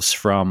ourselves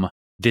from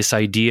this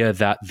idea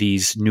that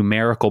these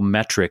numerical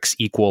metrics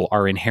equal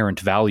our inherent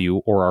value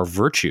or our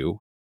virtue,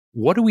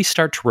 what do we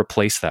start to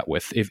replace that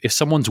with? If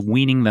someone's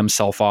weaning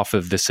themselves off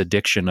of this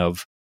addiction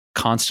of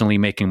constantly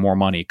making more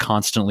money,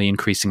 constantly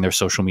increasing their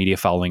social media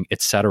following,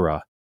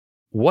 etc.,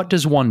 what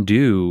does one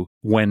do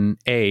when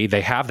A,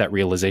 they have that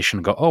realization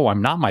and go, oh,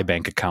 I'm not my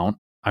bank account,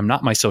 I'm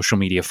not my social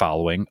media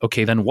following.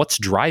 Okay, then what's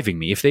driving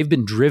me? If they've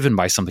been driven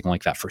by something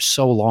like that for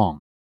so long,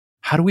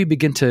 how do we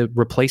begin to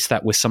replace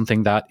that with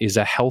something that is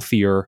a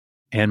healthier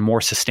and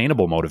more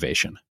sustainable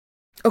motivation?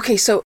 Okay,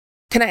 so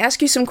can I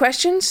ask you some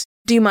questions?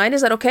 Do you mind?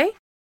 Is that okay?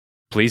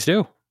 Please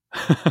do.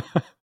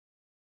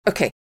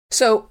 Okay,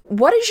 so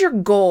what is your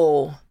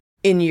goal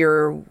in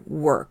your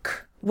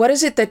work? What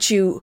is it that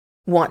you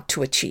want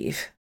to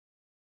achieve?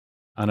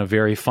 On a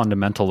very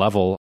fundamental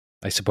level,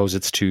 I suppose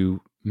it's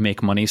to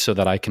make money so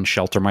that I can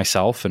shelter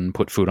myself and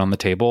put food on the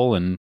table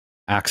and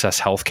access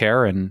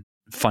healthcare and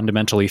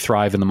fundamentally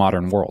thrive in the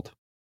modern world.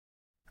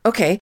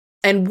 Okay,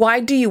 and why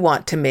do you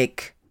want to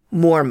make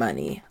more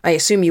money? I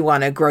assume you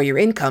want to grow your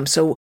income.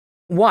 So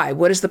why?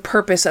 What is the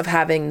purpose of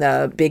having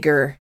the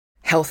bigger,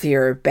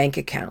 healthier bank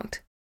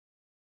account?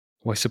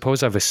 Well, I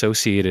suppose I've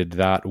associated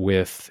that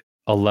with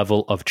a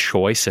level of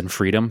choice and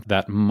freedom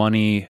that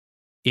money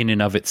in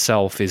and of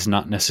itself is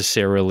not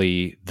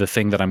necessarily the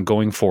thing that I'm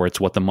going for. It's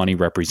what the money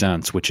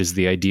represents, which is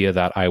the idea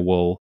that I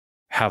will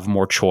have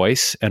more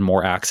choice and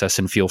more access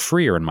and feel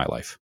freer in my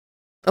life.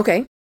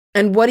 Okay.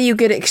 And what do you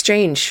get in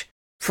exchange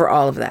for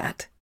all of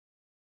that?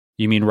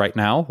 You mean right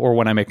now or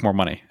when I make more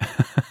money?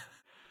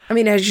 I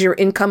mean, has your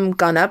income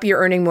gone up? You're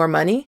earning more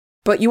money,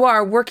 but you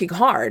are working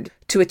hard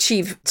to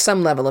achieve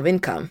some level of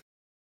income.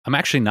 I'm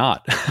actually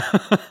not.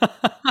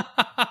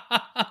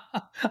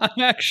 I'm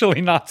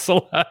actually not,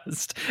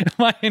 Celeste.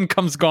 My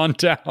income's gone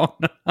down.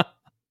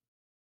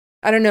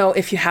 I don't know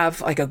if you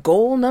have like a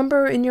goal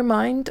number in your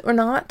mind or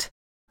not,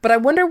 but I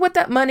wonder what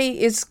that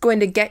money is going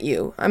to get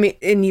you. I mean,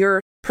 in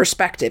your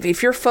perspective,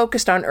 if you're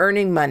focused on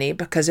earning money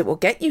because it will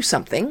get you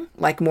something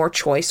like more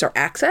choice or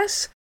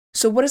access.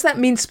 So what does that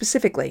mean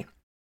specifically?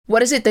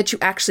 What is it that you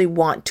actually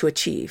want to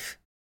achieve?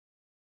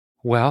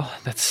 Well,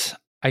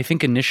 I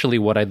think initially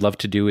what I'd love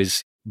to do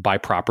is buy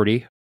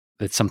property.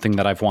 It's something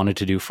that I've wanted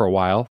to do for a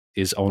while,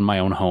 is own my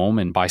own home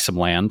and buy some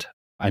land.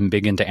 I'm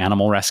big into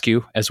animal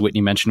rescue. As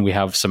Whitney mentioned, we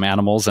have some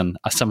animals and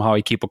somehow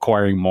I keep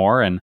acquiring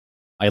more. And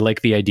I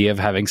like the idea of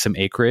having some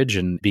acreage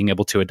and being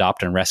able to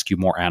adopt and rescue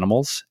more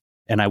animals.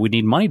 And I would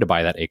need money to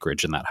buy that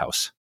acreage in that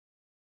house.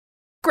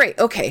 Great.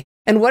 Okay.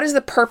 And what is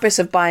the purpose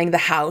of buying the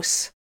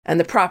house and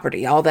the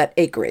property, all that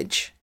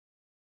acreage?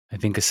 I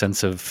think a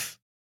sense of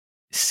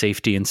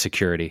safety and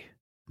security,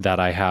 that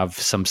I have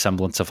some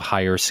semblance of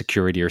higher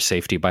security or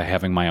safety by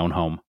having my own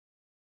home.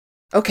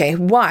 Okay.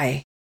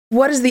 Why?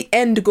 What is the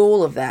end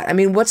goal of that? I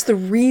mean, what's the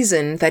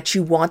reason that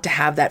you want to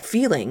have that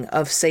feeling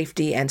of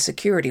safety and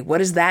security? What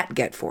does that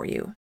get for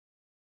you?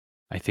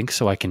 I think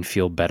so I can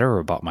feel better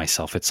about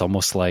myself. It's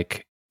almost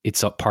like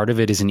it's a part of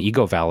it is an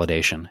ego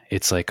validation.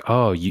 It's like,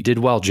 oh, you did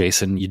well,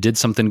 Jason. You did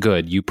something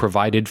good. You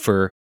provided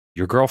for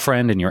your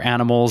girlfriend and your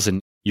animals,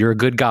 and you're a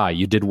good guy.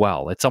 You did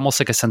well. It's almost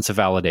like a sense of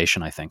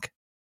validation, I think.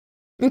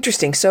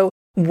 Interesting. So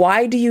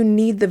why do you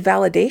need the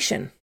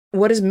validation?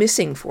 What is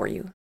missing for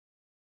you?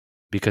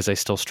 Because I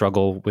still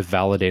struggle with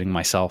validating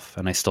myself,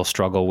 and I still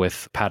struggle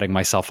with patting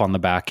myself on the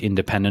back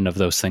independent of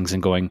those things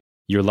and going,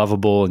 you're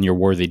lovable and you're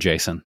worthy,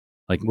 Jason.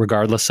 Like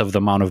regardless of the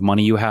amount of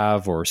money you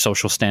have or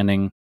social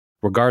standing,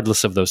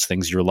 regardless of those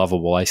things, you're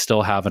lovable. I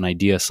still have an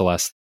idea,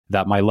 Celeste,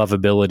 that my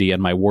lovability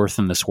and my worth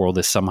in this world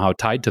is somehow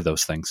tied to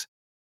those things.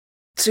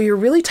 So you're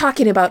really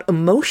talking about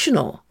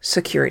emotional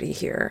security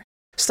here,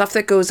 stuff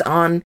that goes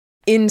on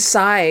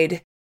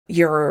inside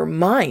your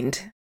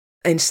mind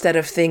instead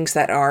of things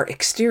that are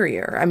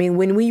exterior. I mean,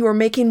 when you were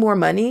making more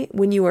money,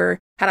 when you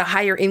had a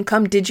higher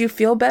income, did you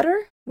feel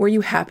better? Were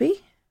you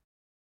happy?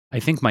 I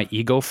think my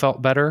ego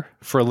felt better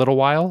for a little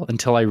while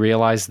until I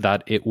realized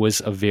that it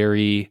was a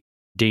very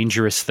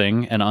dangerous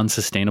thing, an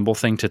unsustainable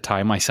thing to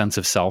tie my sense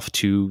of self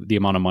to the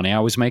amount of money I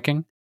was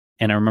making.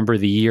 And I remember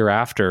the year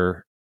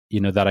after,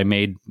 that I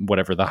made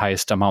whatever the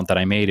highest amount that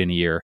I made in a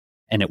year,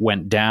 and it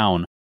went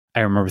down.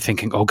 I remember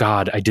thinking, oh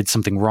God, I did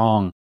something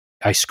wrong.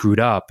 I screwed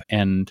up.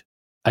 And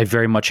I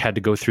very much had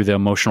to go through the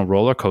emotional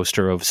roller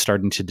coaster of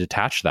starting to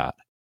detach that.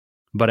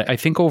 But I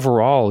think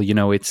overall,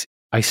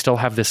 I still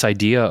have this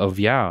idea of,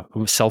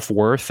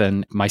 self-worth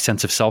and my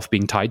sense of self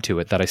being tied to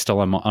it that I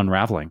still am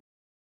unraveling.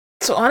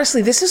 So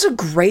honestly, this is a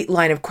great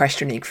line of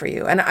questioning for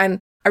you. And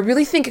I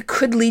really think it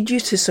could lead you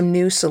to some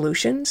new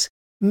solutions.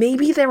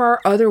 Maybe there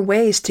are other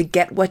ways to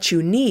get what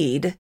you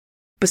need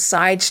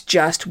besides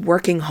just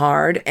working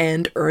hard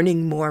and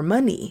earning more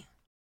money.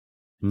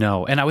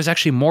 No, and I was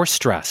actually more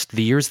stressed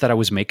the years that I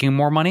was making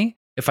more money.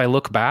 If I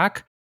look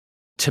back,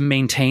 to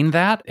maintain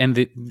that,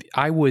 and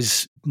I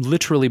was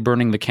literally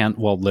burning the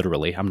candle. Well,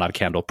 literally, I'm not a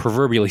candle.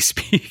 Proverbially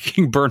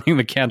speaking, burning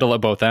the candle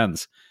at both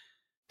ends.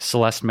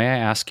 Celeste, may I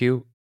ask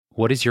you,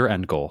 what is your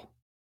end goal?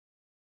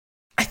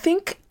 I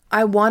think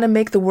I want to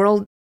make the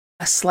world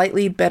a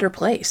slightly better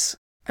place.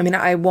 I mean,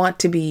 I want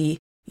to be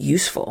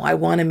useful. I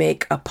want to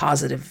make a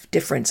positive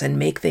difference and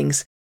make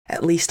things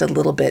at least a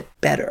little bit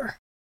better.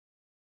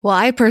 Well,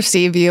 I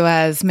perceive you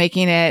as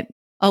making it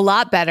a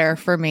lot better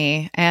for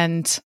me.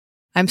 And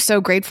I'm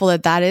so grateful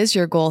that that is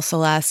your goal,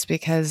 Celeste,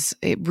 because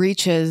it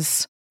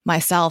reaches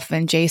myself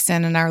and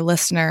Jason and our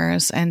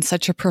listeners in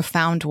such a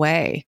profound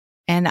way.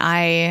 And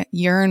I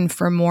yearn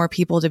for more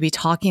people to be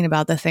talking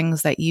about the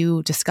things that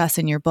you discuss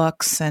in your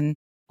books and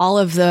all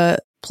of the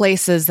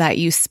places that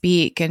you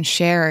speak and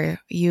share.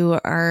 You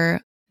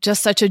are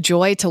just such a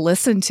joy to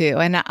listen to.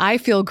 And I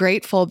feel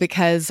grateful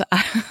because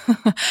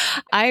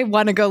I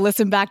want to go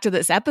listen back to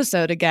this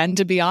episode again,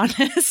 to be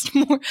honest.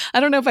 I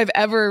don't know if I've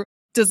ever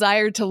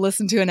desired to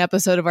listen to an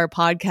episode of our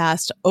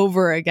podcast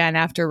over again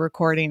after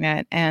recording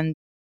it. And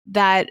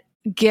that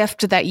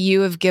gift that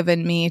you have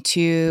given me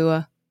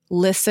to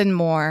listen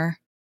more,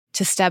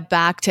 to step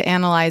back, to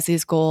analyze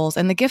these goals.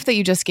 And the gift that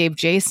you just gave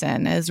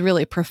Jason is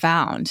really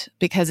profound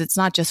because it's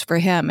not just for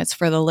him, it's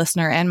for the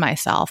listener and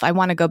myself. I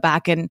want to go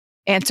back and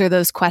answer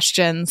those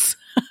questions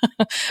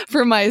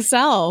for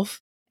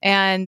myself.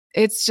 And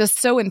it's just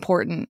so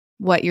important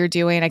what you're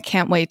doing. I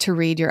can't wait to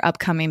read your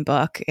upcoming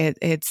book.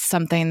 It's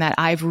something that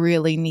I've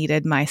really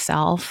needed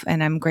myself.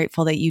 And I'm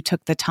grateful that you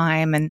took the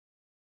time and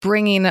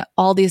bringing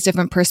all these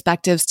different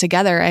perspectives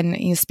together.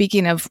 And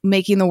speaking of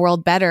making the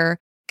world better,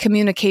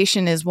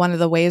 communication is one of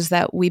the ways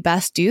that we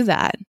best do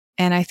that.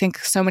 And I think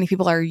so many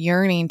people are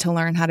yearning to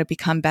learn how to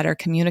become better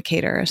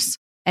communicators,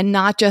 and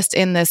not just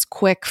in this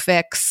quick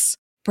fix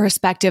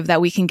perspective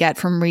that we can get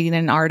from reading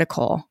an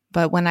article.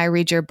 But when I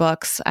read your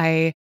books,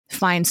 I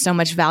find so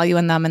much value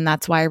in them. And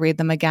that's why I read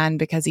them again,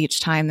 because each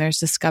time there's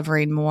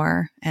discovering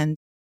more. And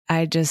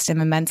I just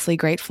am immensely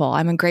grateful.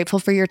 I'm grateful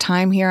for your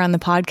time here on the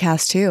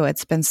podcast too.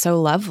 It's been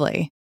so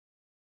lovely.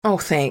 Oh,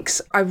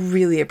 thanks. I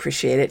really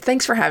appreciate it.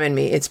 Thanks for having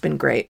me. It's been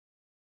great.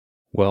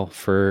 Well,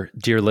 for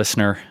dear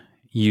listener,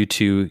 you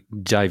to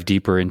dive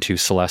deeper into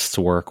Celeste's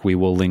work, we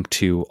will link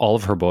to all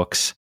of her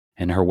books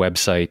and her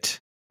website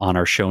on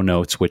our show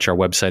notes, which our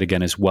website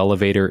again is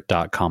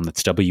wellevatr.com.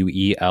 That's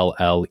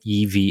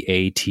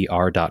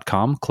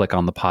WELLEVATR.com. Click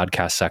on the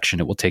podcast section.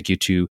 It will take you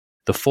to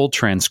the full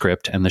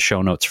transcript and the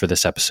show notes for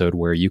this episode,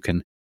 where you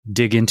can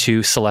dig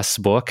into Celeste's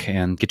book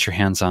and get your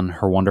hands on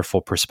her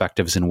wonderful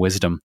perspectives and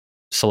wisdom.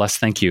 Celeste,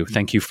 thank you.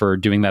 Thank you for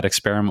doing that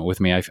experiment with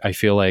me. I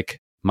feel like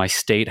my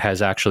state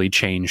has actually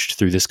changed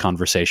through this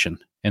conversation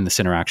and this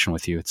interaction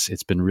with you.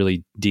 It's been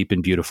really deep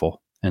and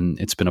beautiful, and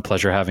it's been a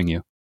pleasure having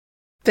you.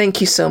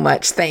 Thank you so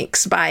much.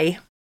 Thanks. Bye.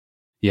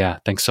 Yeah,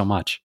 thanks so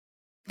much.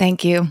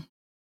 Thank you.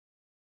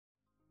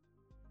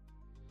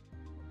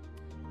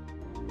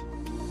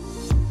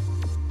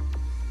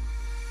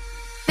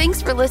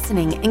 Thanks for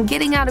listening and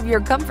getting out of your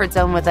comfort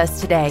zone with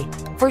us today.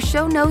 For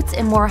show notes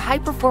and more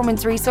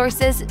high-performance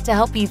resources to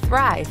help you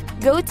thrive,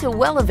 go to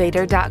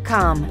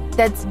wellevatr.com.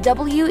 That's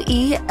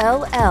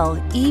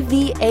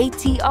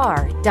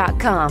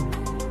WELLEVATR.com.